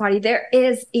Communist Party, there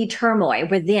is a turmoil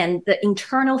within the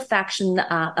internal faction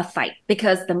fight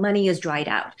because the money is dried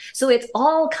out. So it's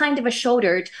all kind of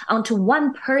shouldered onto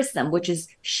one person, which is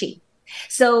Xi.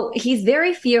 So he's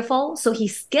very fearful. So he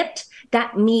skipped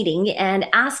that meeting and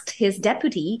asked his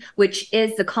deputy, which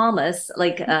is the calmest,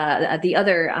 like the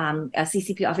other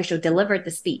CCP official, delivered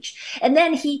the speech. And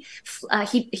then he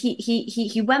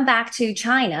went back to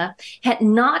China, had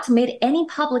not made any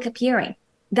public appearing.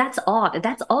 That's odd.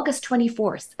 That's August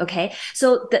 24th. Okay.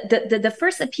 So the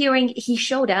first appearing he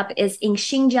showed up is in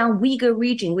Xinjiang Uyghur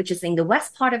region, which is in the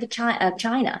west part of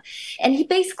China. And he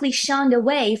basically shunned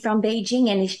away from Beijing.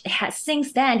 And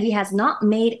since then, he has not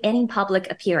made any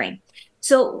public appearing.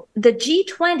 So the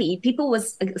G20, people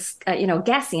was,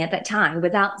 guessing at that time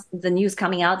without the news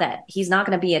coming out that he's not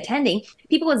going to be attending.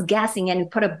 People was guessing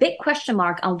and put a big question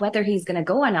mark on whether he's going to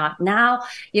go or not. Now,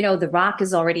 The Rock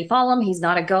is already fallen. He's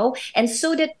not a go. And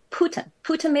so did Putin.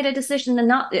 Putin made a decision to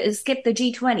not skip the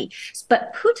G20.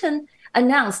 But Putin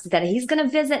announced that he's going to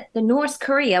visit the North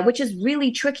Korea, which is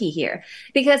really tricky here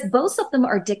because both of them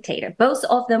are dictator. Both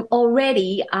of them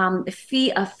already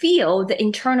feel the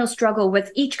internal struggle with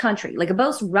each country. Like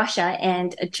both Russia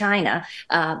and China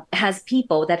has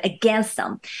people that against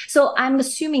them. So I'm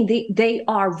assuming they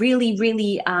are really,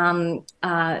 really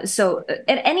so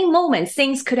at any moment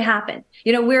things could happen.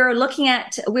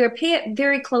 We're paying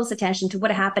very close attention to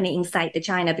what happening inside the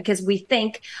China because we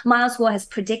think Miles Guo has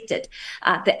predicted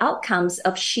the outcomes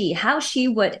of how she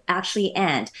would actually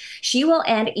end. She will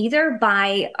end either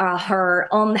by her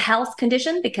own health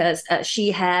condition because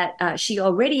she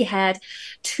already had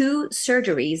 2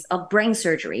 surgeries of brain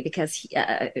surgery because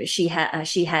she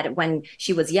had when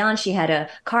she was young, she had a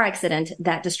car accident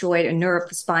that destroyed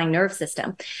a spine nerve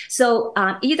system. So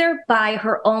either by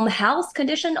her own health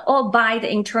condition or by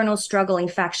the internal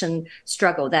infection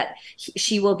struggle that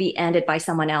she will be ended by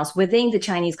someone else within the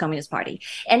Chinese Communist Party.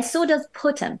 And so does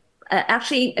Putin.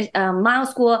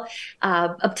 Miles Guo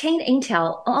obtained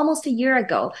intel almost a year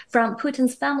ago from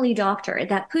Putin's family doctor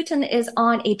that Putin is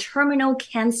on a terminal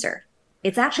cancer.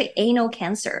 It's actually anal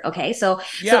cancer. Okay, so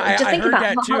just think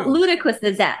about how ludicrous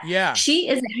is that. Yeah, she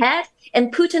is head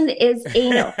and Putin is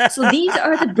anal. So these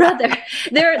are the brother.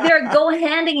 They're go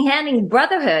hand in hand in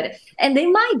brotherhood, and they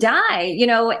might die,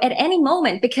 at any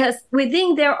moment because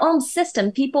within their own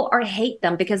system, people hate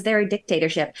them because they're a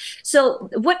dictatorship. So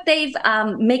what they've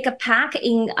make a pact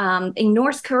in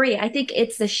North Korea, I think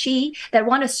it's the Xi that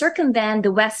want to circumvent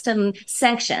the Western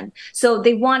sanction. So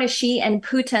they want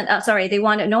they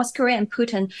want North Korea and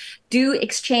Putin do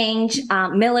exchange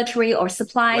military or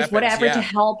supplies, weapons, whatever, to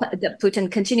help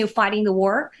Putin continue fighting the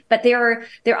war. But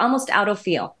they're almost out of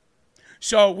fuel.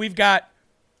 So we've got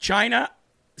China,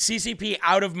 CCP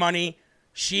out of money.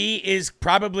 She is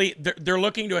probably they're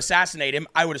looking to assassinate him,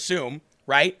 I would assume,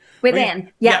 right?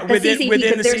 Within the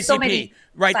CCP, so many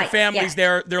right? Sites, the families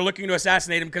they're looking to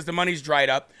assassinate him because the money's dried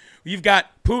up. You've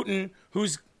got Putin,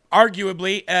 who's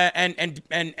arguably, and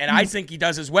I think he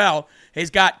does as well, has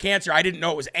got cancer. I didn't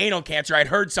know it was anal cancer. I'd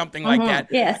heard something like that.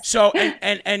 Yes. So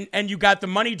and you got the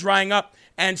money drying up,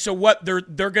 and so what they're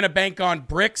going to bank on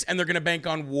BRICS and they're going to bank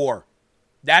on war.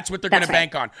 That's what they're going to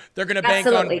bank on. They're going to bank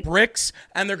on BRICS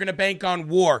and they're going to bank on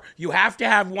war. You have to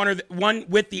have one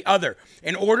with the other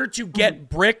in order to get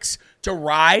BRICS to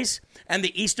rise and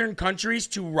the Eastern countries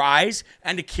to rise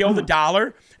and to kill the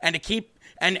dollar and to keep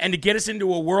and to get us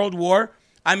into a world war.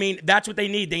 I mean, that's what they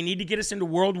need. They need to get us into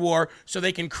world war so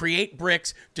they can create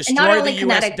BRICS, destroy the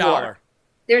U.S. dollar. War.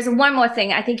 There's one more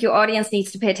thing I think your audience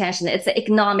needs to pay attention. It's the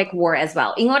economic war as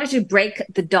well. In order to break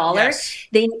the dollar,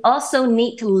 they also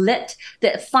need to lift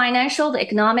the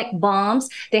economic bombs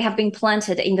they have been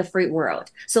planted in the free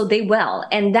world. So they will.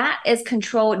 And that is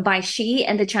controlled by Xi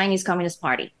and the Chinese Communist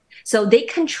Party. So they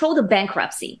control the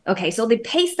bankruptcy. Okay, so they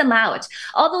pace them out.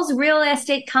 All those real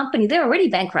estate companies, they're already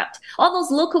bankrupt. All those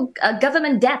local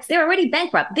government debts, they're already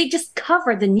bankrupt. They just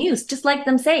cover the news, just like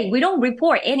them saying, we don't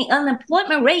report any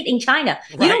unemployment rate in China.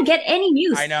 Right. You don't get any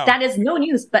news. I know. That is no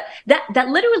news, but that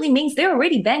literally means they're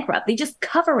already bankrupt. They're just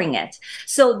covering it.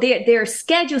 So their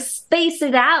schedule space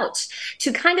it out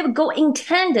to kind of go in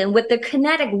tandem with the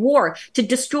kinetic war to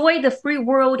destroy the free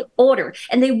world order.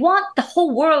 And they want the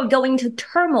whole world going to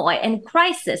turmoil and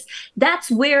crisis.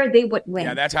 That's where they would win.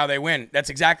 Yeah, that's how they win. That's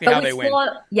exactly how they win.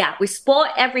 We spoil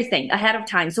everything ahead of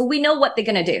time, so we know what they're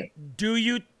gonna do. Do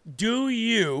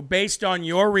you, based on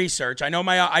your research? I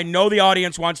know the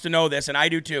audience wants to know this, and I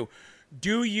do too.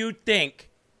 Do you think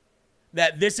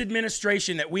that this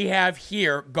administration that we have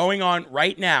here going on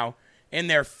right now, in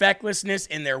their fecklessness,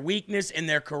 in their weakness, in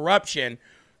their corruption,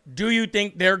 do you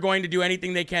think they're going to do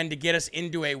anything they can to get us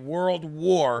into a world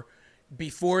war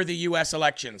before the U.S.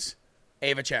 elections?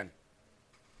 Ava Chen.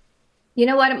 You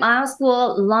know what? Miles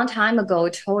Guo a long time ago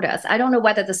told us, I don't know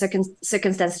whether the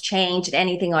circumstance changed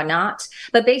anything or not,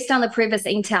 but based on the previous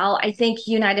intel, I think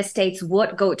United States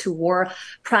would go to war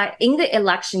in the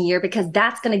election year because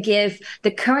that's going to give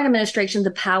the current administration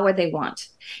the power they want.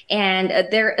 And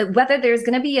whether there's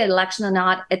going to be an election or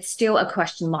not, it's still a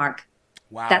question mark.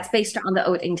 Wow. That's based on the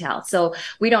old intel. So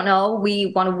we don't know. We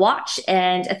want to watch,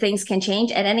 and things can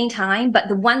change at any time. But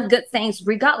the one good thing is,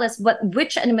 regardless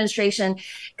which administration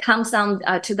comes on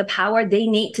to the power, they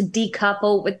need to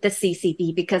decouple with the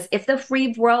CCP, because if the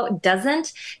free world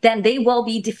doesn't, then they will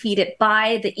be defeated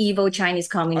by the evil Chinese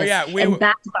communists and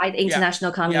backed by the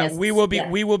international communists. Yeah,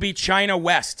 we will be China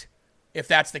West, if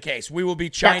that's the case. We will be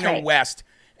China West,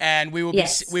 and we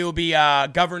will be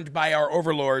governed by our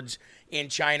overlords in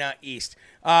China East.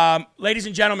 Ladies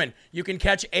and gentlemen, you can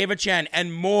catch Ava Chen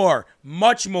and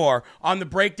much more on the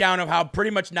breakdown of how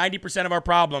pretty much 90% of our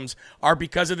problems are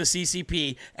because of the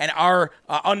CCP and our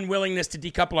unwillingness to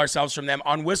decouple ourselves from them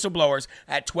on Whistleblowers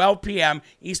at 12 p.m.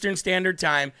 Eastern Standard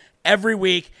Time every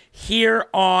week here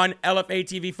on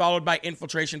LFATV, followed by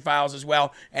Infiltration Files as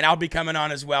well. And I'll be coming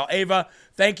on as well. Ava,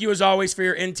 thank you as always for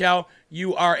your intel.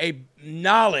 You are a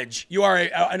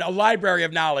library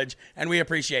of knowledge, and we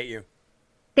appreciate you.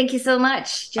 Thank you so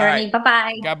much, Jeremy. Right.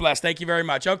 Bye-bye. God bless. Thank you very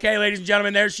much. Okay, ladies and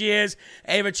gentlemen, there she is,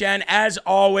 Ava Chen, as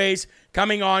always,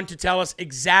 coming on to tell us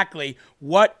exactly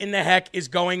what in the heck is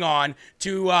going on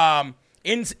to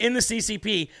in the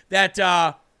CCP that's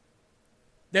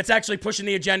actually pushing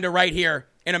the agenda right here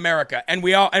in America. And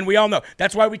we all know.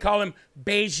 That's why we call him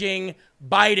Beijing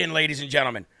Biden, ladies and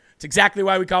gentlemen. It's exactly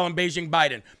why we call him Beijing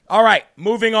Biden. All right,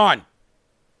 moving on.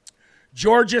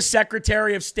 Georgia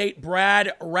Secretary of State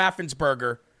Brad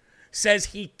Raffensperger says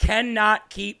he cannot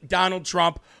keep Donald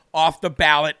Trump off the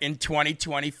ballot in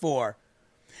 2024.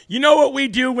 You know what we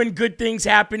do when good things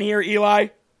happen here, Eli?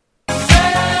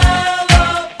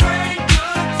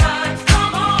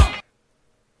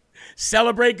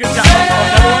 Celebrate good times.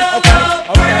 Oh, another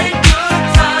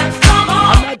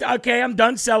one? Okay. I'm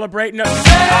done celebrating.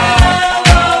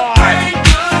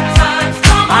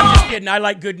 I'm just kidding. I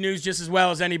like good news just as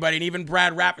well as anybody, and even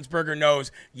Brad Raffensperger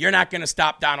knows you're not going to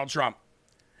stop Donald Trump.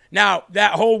 Now,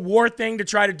 that whole war thing to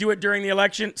try to do it during the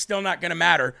election, still not going to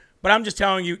matter, but I'm just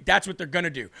telling you, that's what they're going to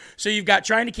do. So you've got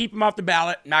trying to keep him off the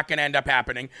ballot, not going to end up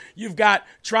happening. You've got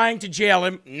trying to jail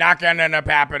him, not going to end up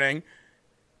happening.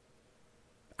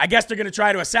 I guess they're going to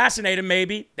try to assassinate him,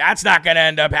 maybe. That's not going to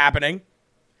end up happening.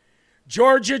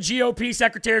 Georgia GOP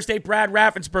Secretary of State Brad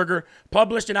Raffensperger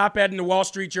published an op-ed in the Wall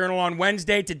Street Journal on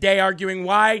Wednesday today, arguing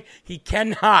why he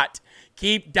cannot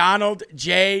keep Donald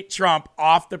J. Trump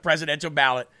off the presidential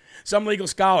ballot. Some legal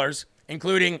scholars,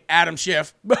 including Adam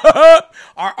Schiff,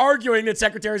 are arguing that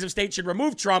secretaries of state should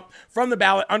remove Trump from the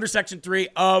ballot under Section 3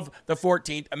 of the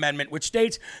 14th Amendment, which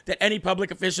states that any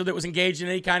public official that was engaged in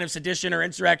any kind of sedition or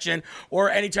insurrection or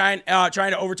any trying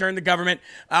to overturn the government,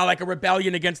 like a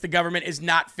rebellion against the government, is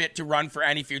not fit to run for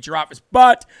any future office.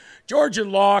 But Georgia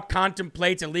law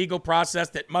contemplates a legal process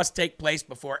that must take place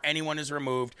before anyone is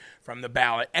removed from the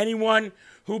ballot. Anyone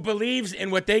who believes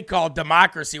in what they call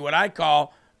democracy, what I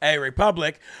call a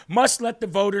republic, must let the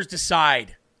voters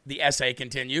decide, the essay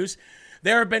continues.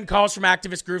 There have been calls from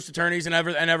activist groups, attorneys, and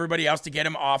everybody else to get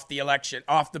him off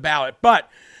the ballot. But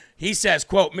he says,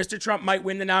 quote, Mr. Trump might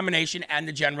win the nomination and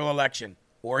the general election,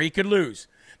 or he could lose.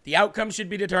 The outcome should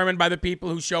be determined by the people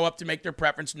who show up to make their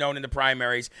preference known in the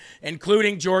primaries,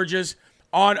 including Georgia's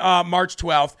on March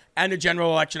 12th and the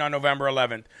general election on November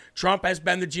 11th. Trump has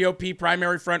been the GOP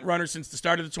primary frontrunner since the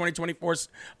start of the 2024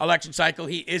 election cycle.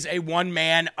 He is he's one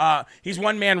man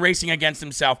racing against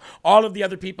himself. All of the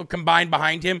other people combined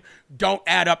behind him don't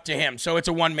add up to him. So it's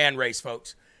a one-man race,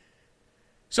 folks.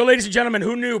 So, ladies and gentlemen,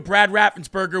 who knew Brad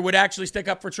Raffensperger would actually stick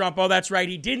up for Trump? Oh, that's right.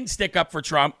 He didn't stick up for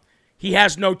Trump. He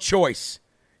has no choice.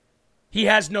 He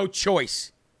has no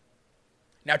choice.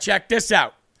 Now, check this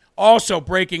out. Also,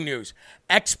 breaking news.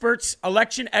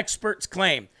 Election experts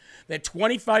claim that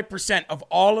 25% of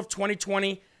all of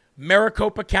 2020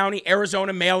 Maricopa County,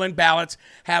 Arizona mail-in ballots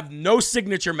have no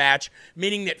signature match,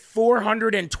 meaning that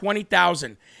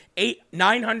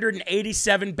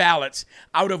 420,987 ballots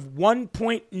out of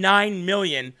 1.9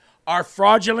 million are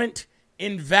fraudulent,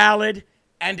 invalid,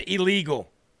 and illegal.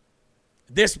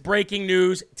 This breaking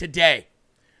news today.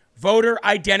 Voter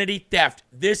identity theft.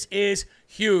 This is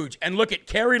huge. And look at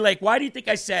Kari Lake. Why do you think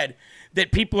I said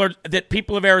that people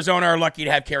of Arizona are lucky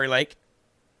to have Kari Lake?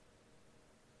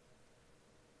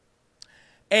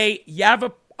 A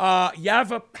Yavapai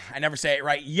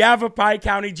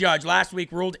County judge last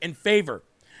week ruled in favor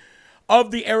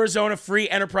of the Arizona Free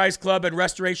Enterprise Club and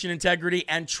Restoration Integrity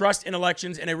and Trust in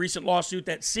Elections in a recent lawsuit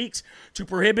that seeks to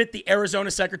prohibit the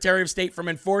Arizona Secretary of State from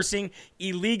enforcing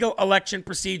illegal election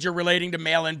procedure relating to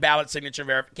mail-in ballot signature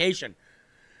verification.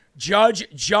 Judge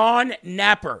John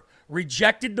Napper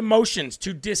rejected the motions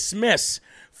to dismiss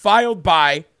filed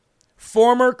by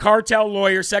former cartel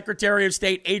lawyer, Secretary of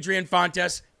State Adrian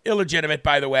Fontes, illegitimate,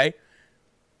 by the way,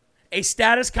 A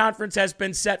status conference has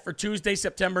been set for Tuesday,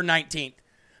 September 19th.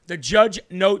 The judge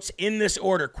notes in this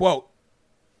order, quote,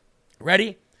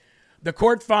 ready? The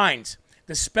court finds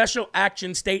the special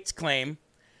action states claim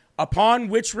upon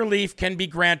which relief can be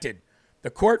granted. The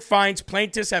court finds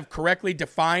plaintiffs have correctly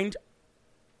defined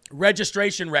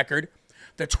registration record.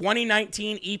 The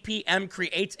 2019 EPM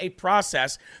creates a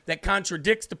process that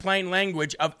contradicts the plain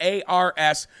language of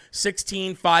ARS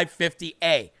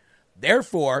 16550A.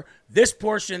 Therefore, this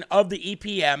portion of the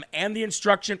EPM and the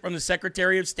instruction from the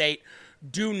Secretary of State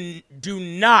do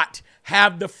not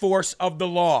have the force of the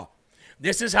law.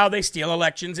 This is how they steal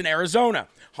elections in Arizona.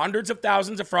 Hundreds of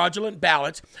thousands of fraudulent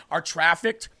ballots are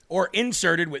trafficked or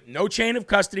inserted with no chain of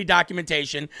custody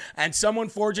documentation, and someone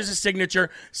forges a signature.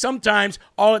 Sometimes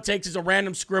all it takes is a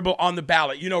random scribble on the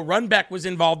ballot. You know, Runbeck was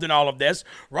involved in all of this.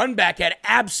 Runbeck had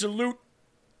absolute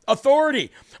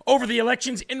authority over the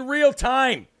elections in real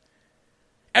time.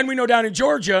 And we know down in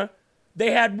Georgia,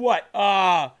 they had what?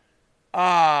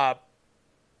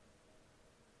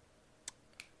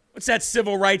 What's that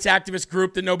civil rights activist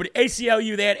group that nobody...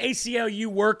 ACLU, they had ACLU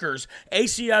workers,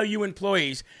 ACLU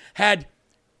employees had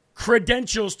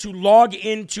credentials to log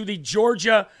into the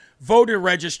Georgia voter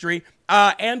registry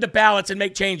and the ballots and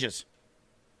make changes.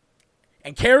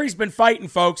 And Carrie's been fighting,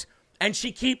 folks, and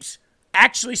she keeps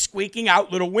actually squeaking out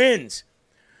little wins.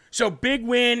 So big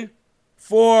win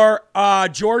for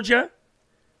Georgia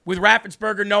with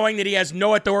Raffensperger knowing that he has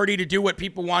no authority to do what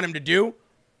people want him to do.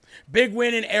 Big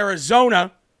win in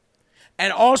Arizona.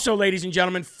 And also, ladies and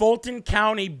gentlemen, Fulton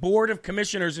County Board of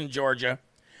Commissioners in Georgia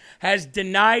has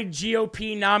denied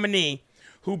GOP nominee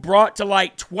who brought to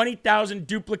light 20,000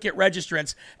 duplicate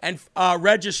registrants and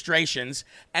registrations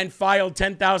and filed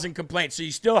 10,000 complaints. So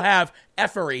you still have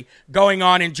effery going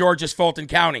on in Georgia's Fulton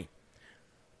County.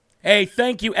 Hey,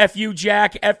 thank you, FU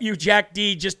Jack. FU Jack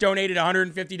D just donated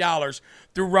 $150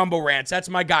 through Rumble Rants. That's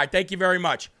my guy. Thank you very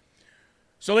much.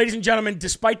 So, ladies and gentlemen,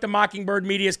 despite the Mockingbird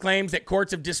media's claims that courts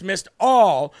have dismissed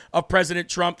all of President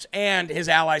Trump's and his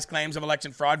allies' claims of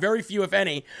election fraud, very few, if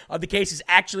any, of the cases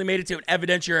actually made it to an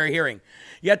evidentiary hearing.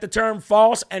 Yet the term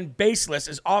false and baseless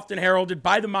is often heralded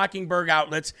by the Mockingbird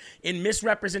outlets in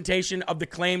misrepresentation of the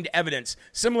claimed evidence,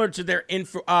 similar to their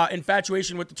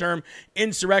infatuation with the term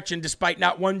insurrection, despite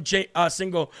not one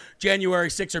single January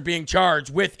 6er being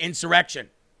charged with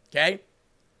insurrection. Okay?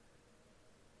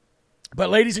 But,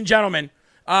 ladies and gentlemen,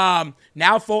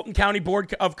 now Fulton County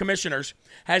Board of Commissioners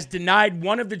has denied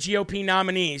one of the GOP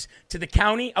nominees to the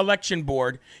county election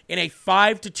board in a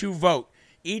 5-2 vote.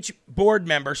 Each board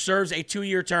member serves a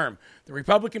 2-year term. The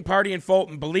Republican Party in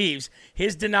Fulton believes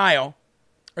his denial,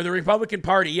 or the Republican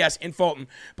Party, yes, in Fulton,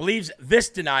 believes this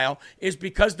denial is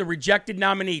because the rejected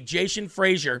nominee, Jason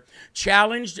Frazier,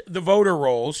 challenged the voter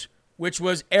rolls, which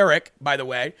was Eric, by the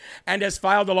way, and has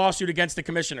filed a lawsuit against the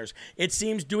commissioners. It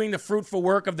seems doing the fruitful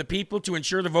work of the people to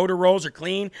ensure the voter rolls are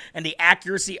clean and the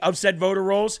accuracy of said voter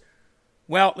rolls,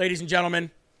 well, ladies and gentlemen,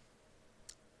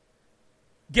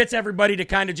 gets everybody to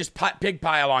kind of just pig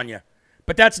pile on you.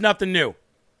 But that's nothing new.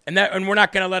 And we're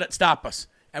not going to let it stop us.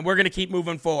 And we're going to keep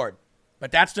moving forward.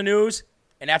 But that's the news,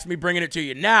 and that's me bringing it to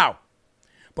you. Now,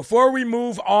 before we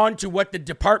move on to what the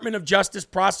Department of Justice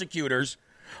prosecutors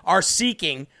are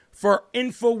seeking for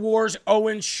InfoWars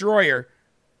Owen Schroyer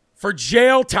for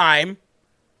jail time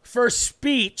for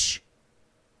speech,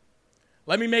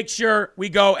 let me make sure we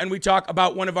go and we talk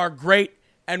about one of our great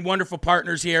and wonderful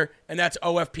partners here, and that's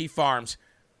OFP Farms,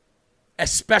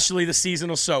 especially the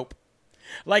seasonal soap.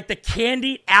 Like the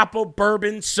candied apple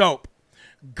bourbon soap.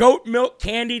 Goat milk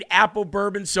candied apple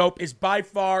bourbon soap is by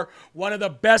far one of the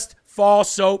best fall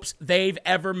soaps they've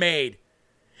ever made.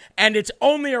 And it's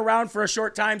only around for a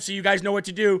short time, so you guys know what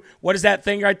to do. What does that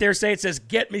thing right there say? It says,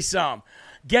 get me some.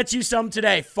 Get you some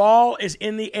today. Fall is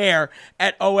in the air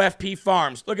at OFP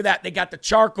Farms. Look at that. They got the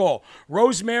charcoal,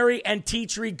 rosemary, and tea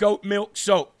tree goat milk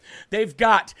soap. They've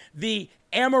got the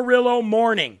Amarillo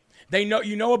Morning.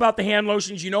 You know about the hand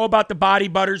lotions. You know about the body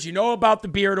butters. You know about the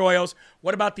beard oils.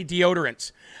 What about the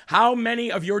deodorants? How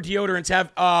many of your deodorants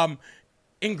have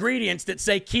ingredients that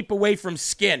say keep away from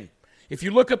skin? If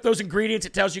you look up those ingredients,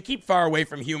 it tells you keep far away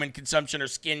from human consumption or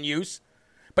skin use.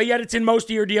 But yet it's in most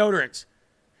of your deodorants.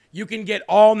 You can get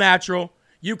all natural.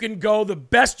 You can go the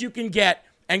best you can get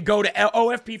and go to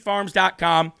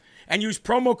ofpfarms.com and use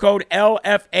promo code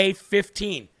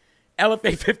LFA15.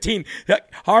 LFA15.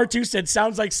 R2 said,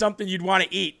 sounds like something you'd want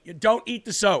to eat. Don't eat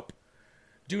the soap.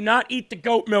 Do not eat the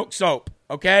goat milk soap,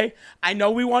 okay? I know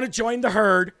we want to join the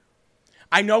herd.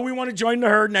 And I know we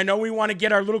want to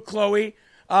get our little Chloe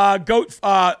goat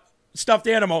stuffed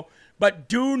animal, but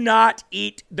do not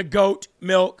eat the goat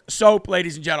milk soap,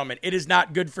 ladies and gentlemen. It is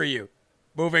not good for you.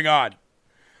 Moving on.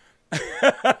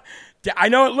 I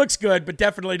know it looks good, but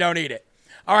definitely don't eat it.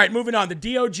 All right, moving on. The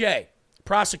DOJ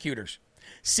prosecutors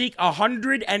seek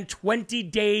 120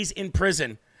 days in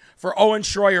prison for Owen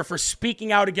Schroyer for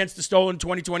speaking out against the stolen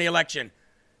 2020 election.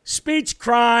 Speech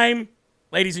crime,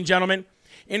 ladies and gentlemen.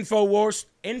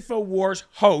 InfoWars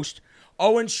host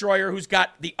Owen Schroyer, who's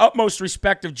got the utmost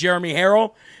respect of Jeremy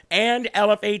Harrell and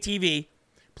LFATV,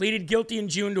 pleaded guilty in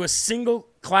June to a single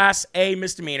Class A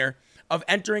misdemeanor of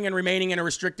entering and remaining in a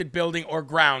restricted building or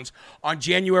grounds on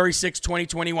January 6,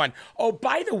 2021. Oh,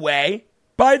 by the way,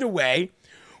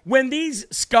 when these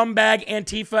scumbag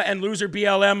Antifa and loser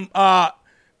BLM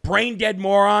brain-dead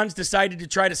morons decided to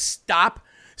try to stop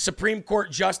Supreme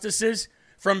Court justices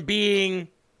from being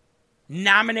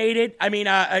confirmed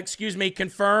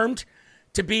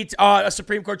to be a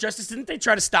Supreme Court justice, didn't they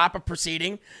try to stop a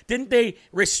proceeding? Didn't they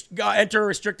enter a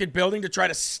restricted building to try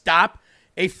to stop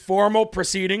a formal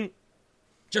proceeding?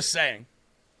 Just saying.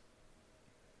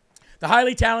 The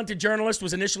highly talented journalist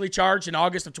was initially charged in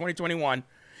August of 2021,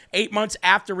 8 months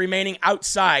after remaining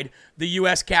outside the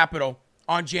U.S. Capitol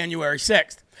on January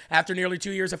 6th. After nearly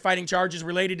 2 years of fighting charges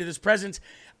related to his presence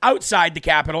outside the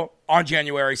Capitol on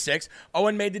January 6th,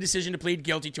 Owen made the decision to plead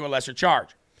guilty to a lesser charge.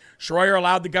 Schroyer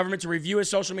allowed the government to review his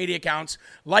social media accounts,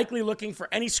 likely looking for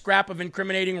any scrap of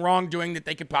incriminating wrongdoing that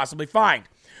they could possibly find.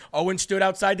 Owen stood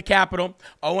outside the Capitol.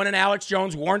 Owen and Alex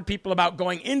Jones warned people about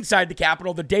going inside the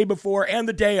Capitol the day before and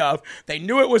the day of. They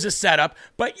knew it was a setup,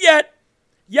 but yet,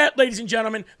 ladies and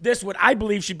gentlemen, this, what I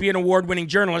believe should be an award-winning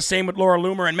journalist, same with Laura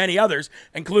Loomer and many others,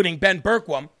 including Ben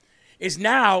Berkwam, is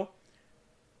now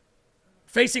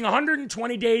facing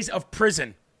 120 days of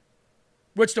prison,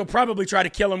 which they'll probably try to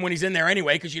kill him when he's in there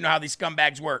anyway, because you know how these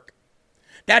scumbags work.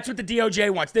 That's what the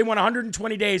DOJ wants. They want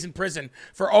 120 days in prison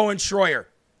for Owen Schroyer.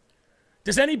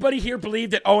 Does anybody here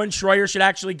believe that Owen Schroyer should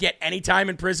actually get any time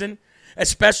in prison?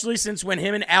 Especially since when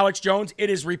him and Alex Jones, it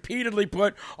is repeatedly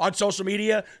put on social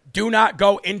media, do not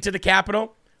go into the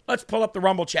Capitol. Let's pull up the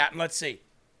Rumble chat and let's see.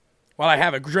 While I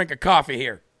have a drink of coffee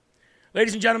here.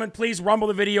 Ladies and gentlemen, please rumble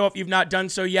the video if you've not done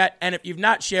so yet. And if you've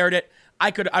not shared it,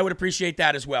 I would appreciate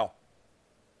that as well.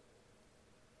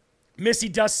 Missy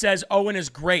Dust says Owen is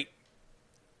great.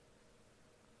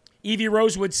 Evie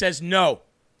Rosewood says no.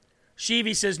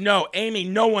 Shivi says no. Amy,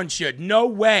 no one should. No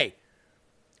way.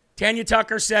 Tanya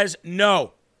Tucker says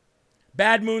no.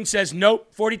 Bad Moon says nope.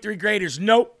 43 Graders,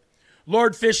 nope.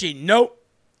 Lord Fishy, nope.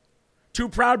 Two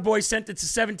Proud Boys sentenced to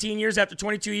 17 years after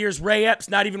 22 years. Ray Epps,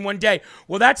 not even 1 day.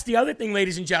 Well, that's the other thing,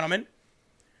 ladies and gentlemen.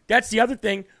 That's the other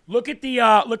thing. Look at the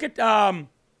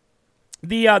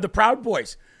Proud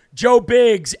Boys. Joe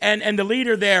Biggs and the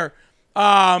leader there,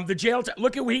 the jail.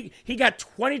 Look at he got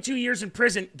 22 years in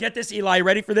prison. Get this, Eli.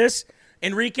 Ready for this?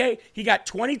 Enrique, he got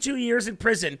 22 years in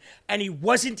prison, and he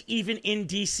wasn't even in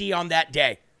D.C. on that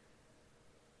day.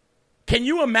 Can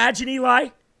you imagine, Eli?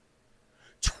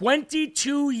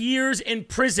 22 years in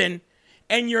prison,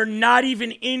 and you're not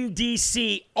even in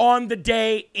D.C. on the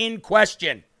day in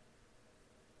question.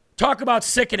 Talk about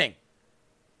sickening.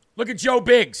 Look at Joe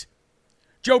Biggs.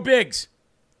 Joe Biggs,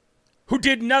 who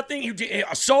did nothing,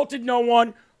 assaulted no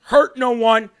one, hurt no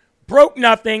one, broke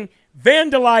nothing,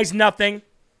 vandalized nothing.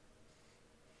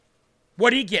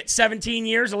 What'd he get? 17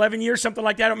 years, 11 years, something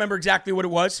like that? I don't remember exactly what it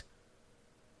was.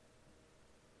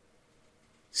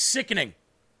 Sickening.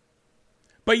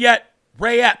 But yet,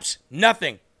 Ray Epps,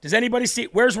 nothing. Does anybody see?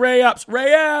 Where's Ray Epps?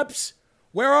 Ray Epps!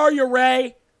 Where are you,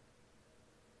 Ray?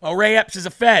 Well, Ray Epps is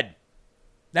a Fed.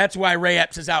 That's why Ray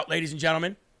Epps is out, ladies and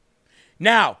gentlemen.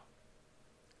 Now,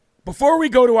 before we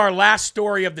go to our last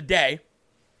story of the day,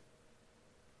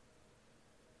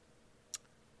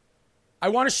 I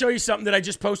want to show you something that I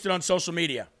just posted on social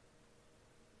media.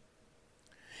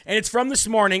 And it's from this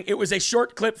morning. It was a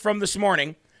short clip from this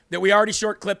morning that we already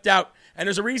short clipped out. And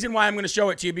there's a reason why I'm going to show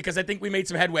it to you, because I think we made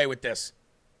some headway with this.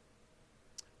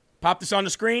 Pop this on the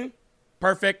screen.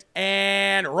 Perfect.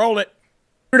 And roll it.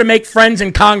 To make friends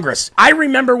in Congress. I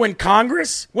remember when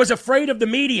Congress was afraid of the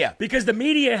media because the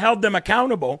media held them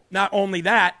accountable. Not only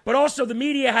that, but also the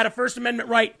media had a First Amendment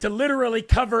right to literally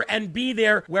cover and be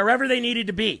there wherever they needed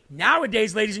to be.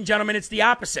 Nowadays, ladies and gentlemen, it's the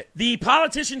opposite. The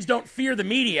politicians don't fear the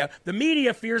media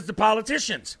fears the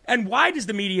politicians. And why does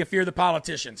the media fear the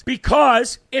politicians?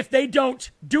 Because if they don't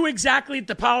do exactly what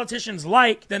the politicians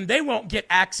like, then they won't get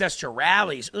access to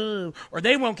rallies, or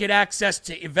they won't get access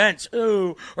to events,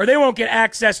 or they won't get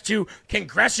access access to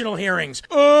congressional hearings.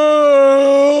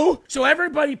 Oh! So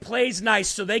everybody plays nice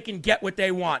so they can get what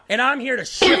they want. And I'm here to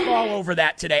ship all over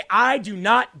that today. I do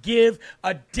not give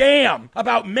a damn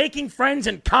about making friends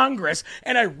in Congress,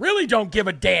 and I really don't give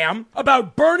a damn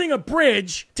about burning a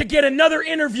bridge to get another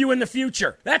interview in the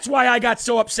future. That's why I got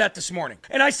so upset this morning.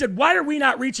 And I said, why are we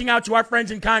not reaching out to our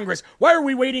friends in Congress? Why are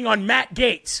we waiting on Matt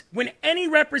Gaetz when any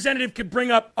representative could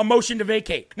bring up a motion to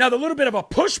vacate? Now, the little bit of a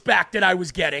pushback that I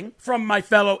was getting from my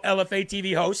fellow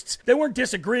LFATV hosts, they weren't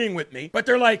disagreeing with me, but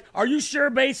they're like, are you sure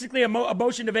basically a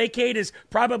motion to vacate is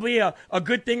probably a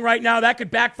good thing right now? That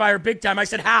could backfire big time. I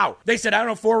said, how? They said, I don't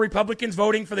know, 4 Republicans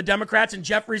voting for the Democrats and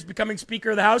Jeffries becoming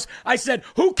Speaker of the House. I said,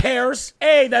 who cares?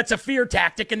 A, that's a fear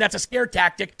tactic, and that's a scare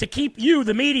tactic to keep you,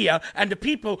 the media, and the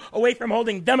people away from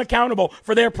holding them accountable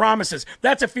for their promises.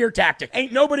 That's a fear tactic.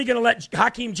 Ain't nobody going to let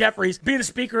Hakeem Jeffries be the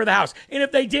Speaker of the House. And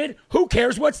if they did, who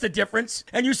cares? What's the difference?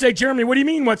 And you say, Jeremy, what do you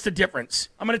mean what's the difference?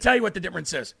 I'm going to tell you what the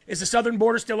difference is. Is the southern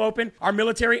border still open? Are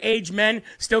military-age men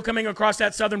still coming across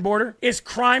that southern border? Is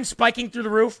crime spiking through the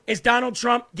roof? Is Donald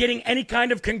Trump getting any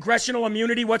kind of congressional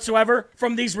immunity whatsoever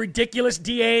from these ridiculous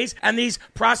DAs and these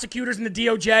prosecutors in the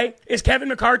DOJ? Is Kevin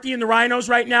McCarthy and the rhinos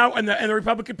right now and the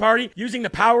Republican Party using the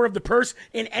power of the purse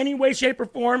in any way, shape, or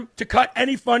form to cut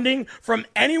any funding from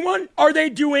anyone? Are they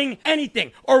doing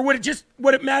anything? Or would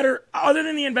it matter other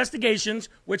than the investigations,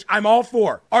 which I'm all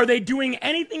for? Are they doing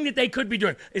anything that they could be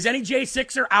doing? Is any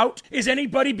J6er out? Is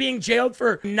anybody being jailed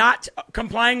for not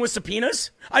complying with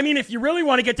subpoenas? I mean, if you really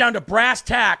want to get down to brass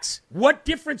tacks, what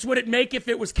difference would it make if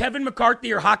it was Kevin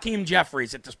McCarthy or Hakeem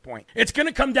Jeffries at this point? It's going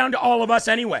to come down to all of us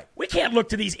anyway. We can't look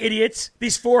to these idiots,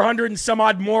 these 400 and some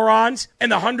odd morons,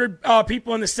 and the 100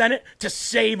 people in the Senate to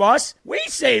save us. We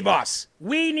save us.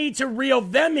 We need to reel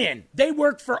them in. They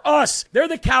work for us. They're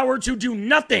the cowards who do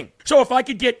nothing. So if I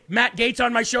could get Matt Gaetz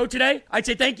on my show today, I'd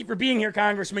say thank you for being here,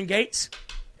 Congressman Gaetz.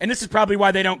 And this is probably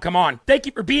why they don't come on. Thank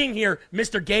you for being here,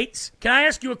 Mr. Gaetz. Can I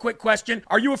ask you a quick question?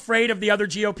 Are you afraid of the other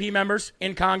GOP members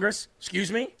in Congress?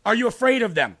 Excuse me? Are you afraid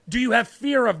of them? Do you have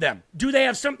fear of them? Do they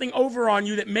have something over on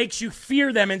you that makes you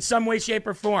fear them in some way, shape,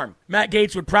 or form? Matt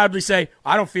Gaetz would proudly say,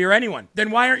 I don't fear anyone.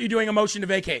 Then why aren't you doing a motion to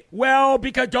vacate? Well,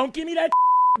 because don't give me that.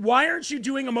 Why aren't you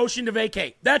doing a motion to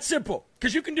vacate? That's simple.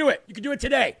 Because you can do it. You can do it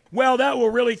today. Well, that will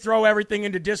really throw everything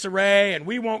into disarray and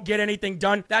we won't get anything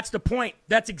done. That's the point.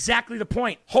 That's exactly the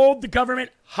point. Hold the government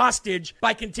hostage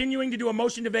by continuing to do a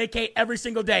motion to vacate every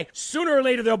single day. Sooner or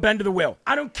later, they'll bend to the will.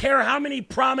 I don't care how many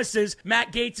promises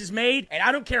Matt Gaetz has made, and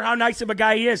I don't care how nice of a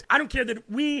guy he is. I don't care that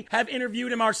we have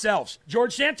interviewed him ourselves.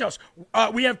 George Santos.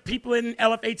 We have people in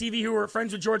LFATV who are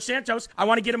friends with George Santos. I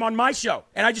want to get him on my show.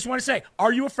 And I just want to say,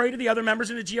 are you afraid of the other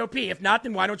members in the GOP? If not,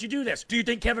 then why don't you do this? Do you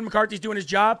think Kevin McCarthy's doing his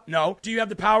job? No. Do you have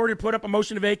the power to put up a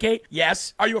motion to vacate?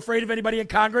 Yes. Are you afraid of anybody in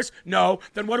Congress? No.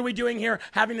 Then what are we doing here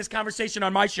having this conversation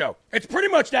on my show? It's pretty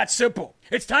much that simple.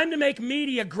 It's time to make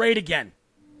media great again.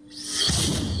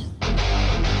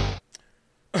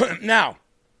 Now,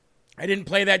 I didn't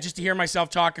play that just to hear myself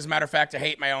talk. As a matter of fact, I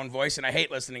hate my own voice and I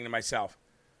hate listening to myself.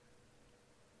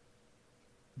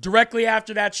 Directly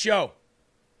after that show,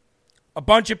 a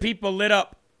bunch of people lit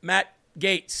up Matt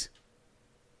Gaetz.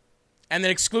 And an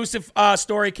exclusive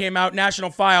story came out, national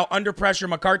file, under pressure.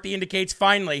 McCarthy indicates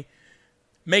finally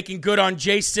making good on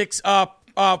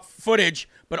J6 footage,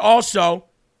 but also,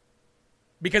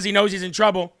 because he knows he's in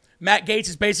trouble, Matt Gaetz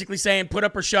is basically saying, put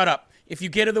up or shut up. If you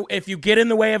get in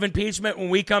the way of impeachment when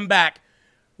we come back,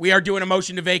 we are doing a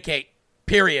motion to vacate,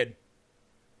 period.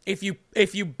 If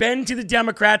you bend to the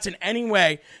Democrats in any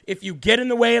way, if you get in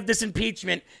the way of this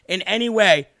impeachment in any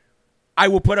way, I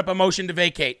will put up a motion to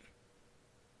vacate.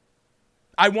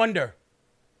 I wonder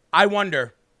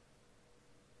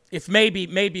if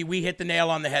maybe we hit the nail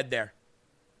on the head there.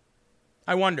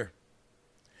 I wonder.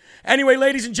 Anyway,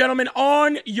 ladies and gentlemen,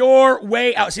 on your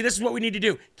way out. See, this is what we need to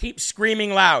do. Keep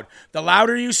screaming loud. The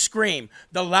louder you scream,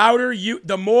 the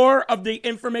more of the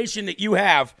information that you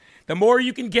have, the more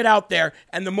you can get out there,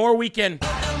 and the more we can.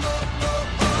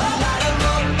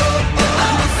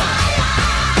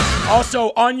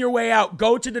 Also, on your way out,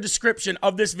 go to the description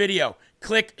of this video.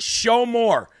 Click Show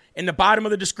More in the bottom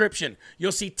of the description.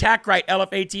 You'll see TAC Right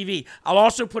LFATV. I'll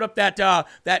also put up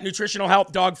that nutritional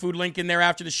health dog food link in there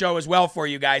after the show as well for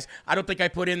you guys. I don't think I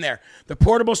put in there. The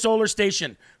portable solar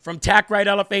station from TAC Right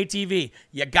LFATV.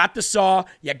 You got the saw,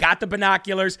 you got the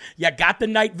binoculars, you got the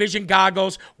night vision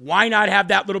goggles. Why not have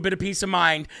that little bit of peace of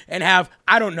mind and have,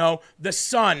 I don't know, the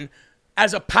sun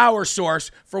as a power source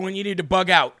for when you need to bug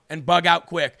out and bug out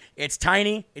quick. It's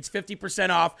tiny. It's 50%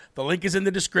 off. The link is in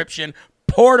the description.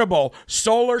 Portable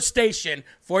solar station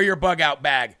for your bug out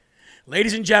bag.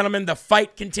 Ladies and gentlemen, the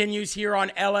fight continues here on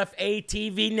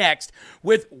LFATV next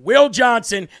with Will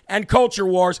Johnson and Culture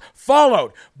Wars,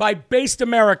 followed by Based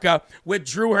America with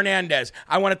Drew Hernandez.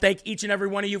 I want to thank each and every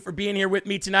one of you for being here with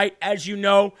me tonight. As you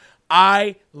know,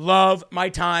 I love my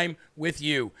time with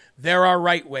you. There are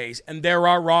right ways and there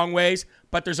are wrong ways,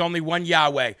 but there's only one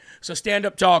Yahweh. So stand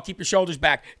up tall, keep your shoulders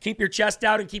back, keep your chest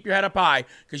out, and keep your head up high,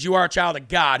 because you are a child of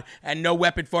God, and no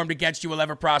weapon formed against you will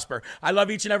ever prosper. I love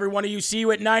each and every one of you. See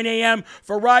you at 9 a.m.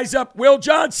 for Rise Up Will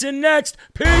Johnson next.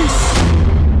 Peace.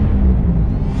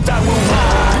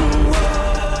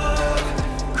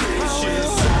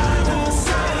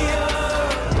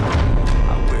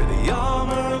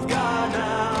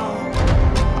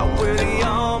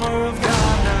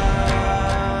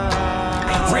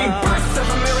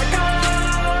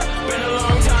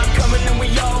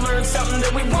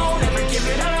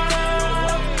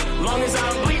 Long as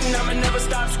I'm bleeding, I'ma never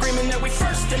stop screaming that we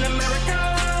first in America.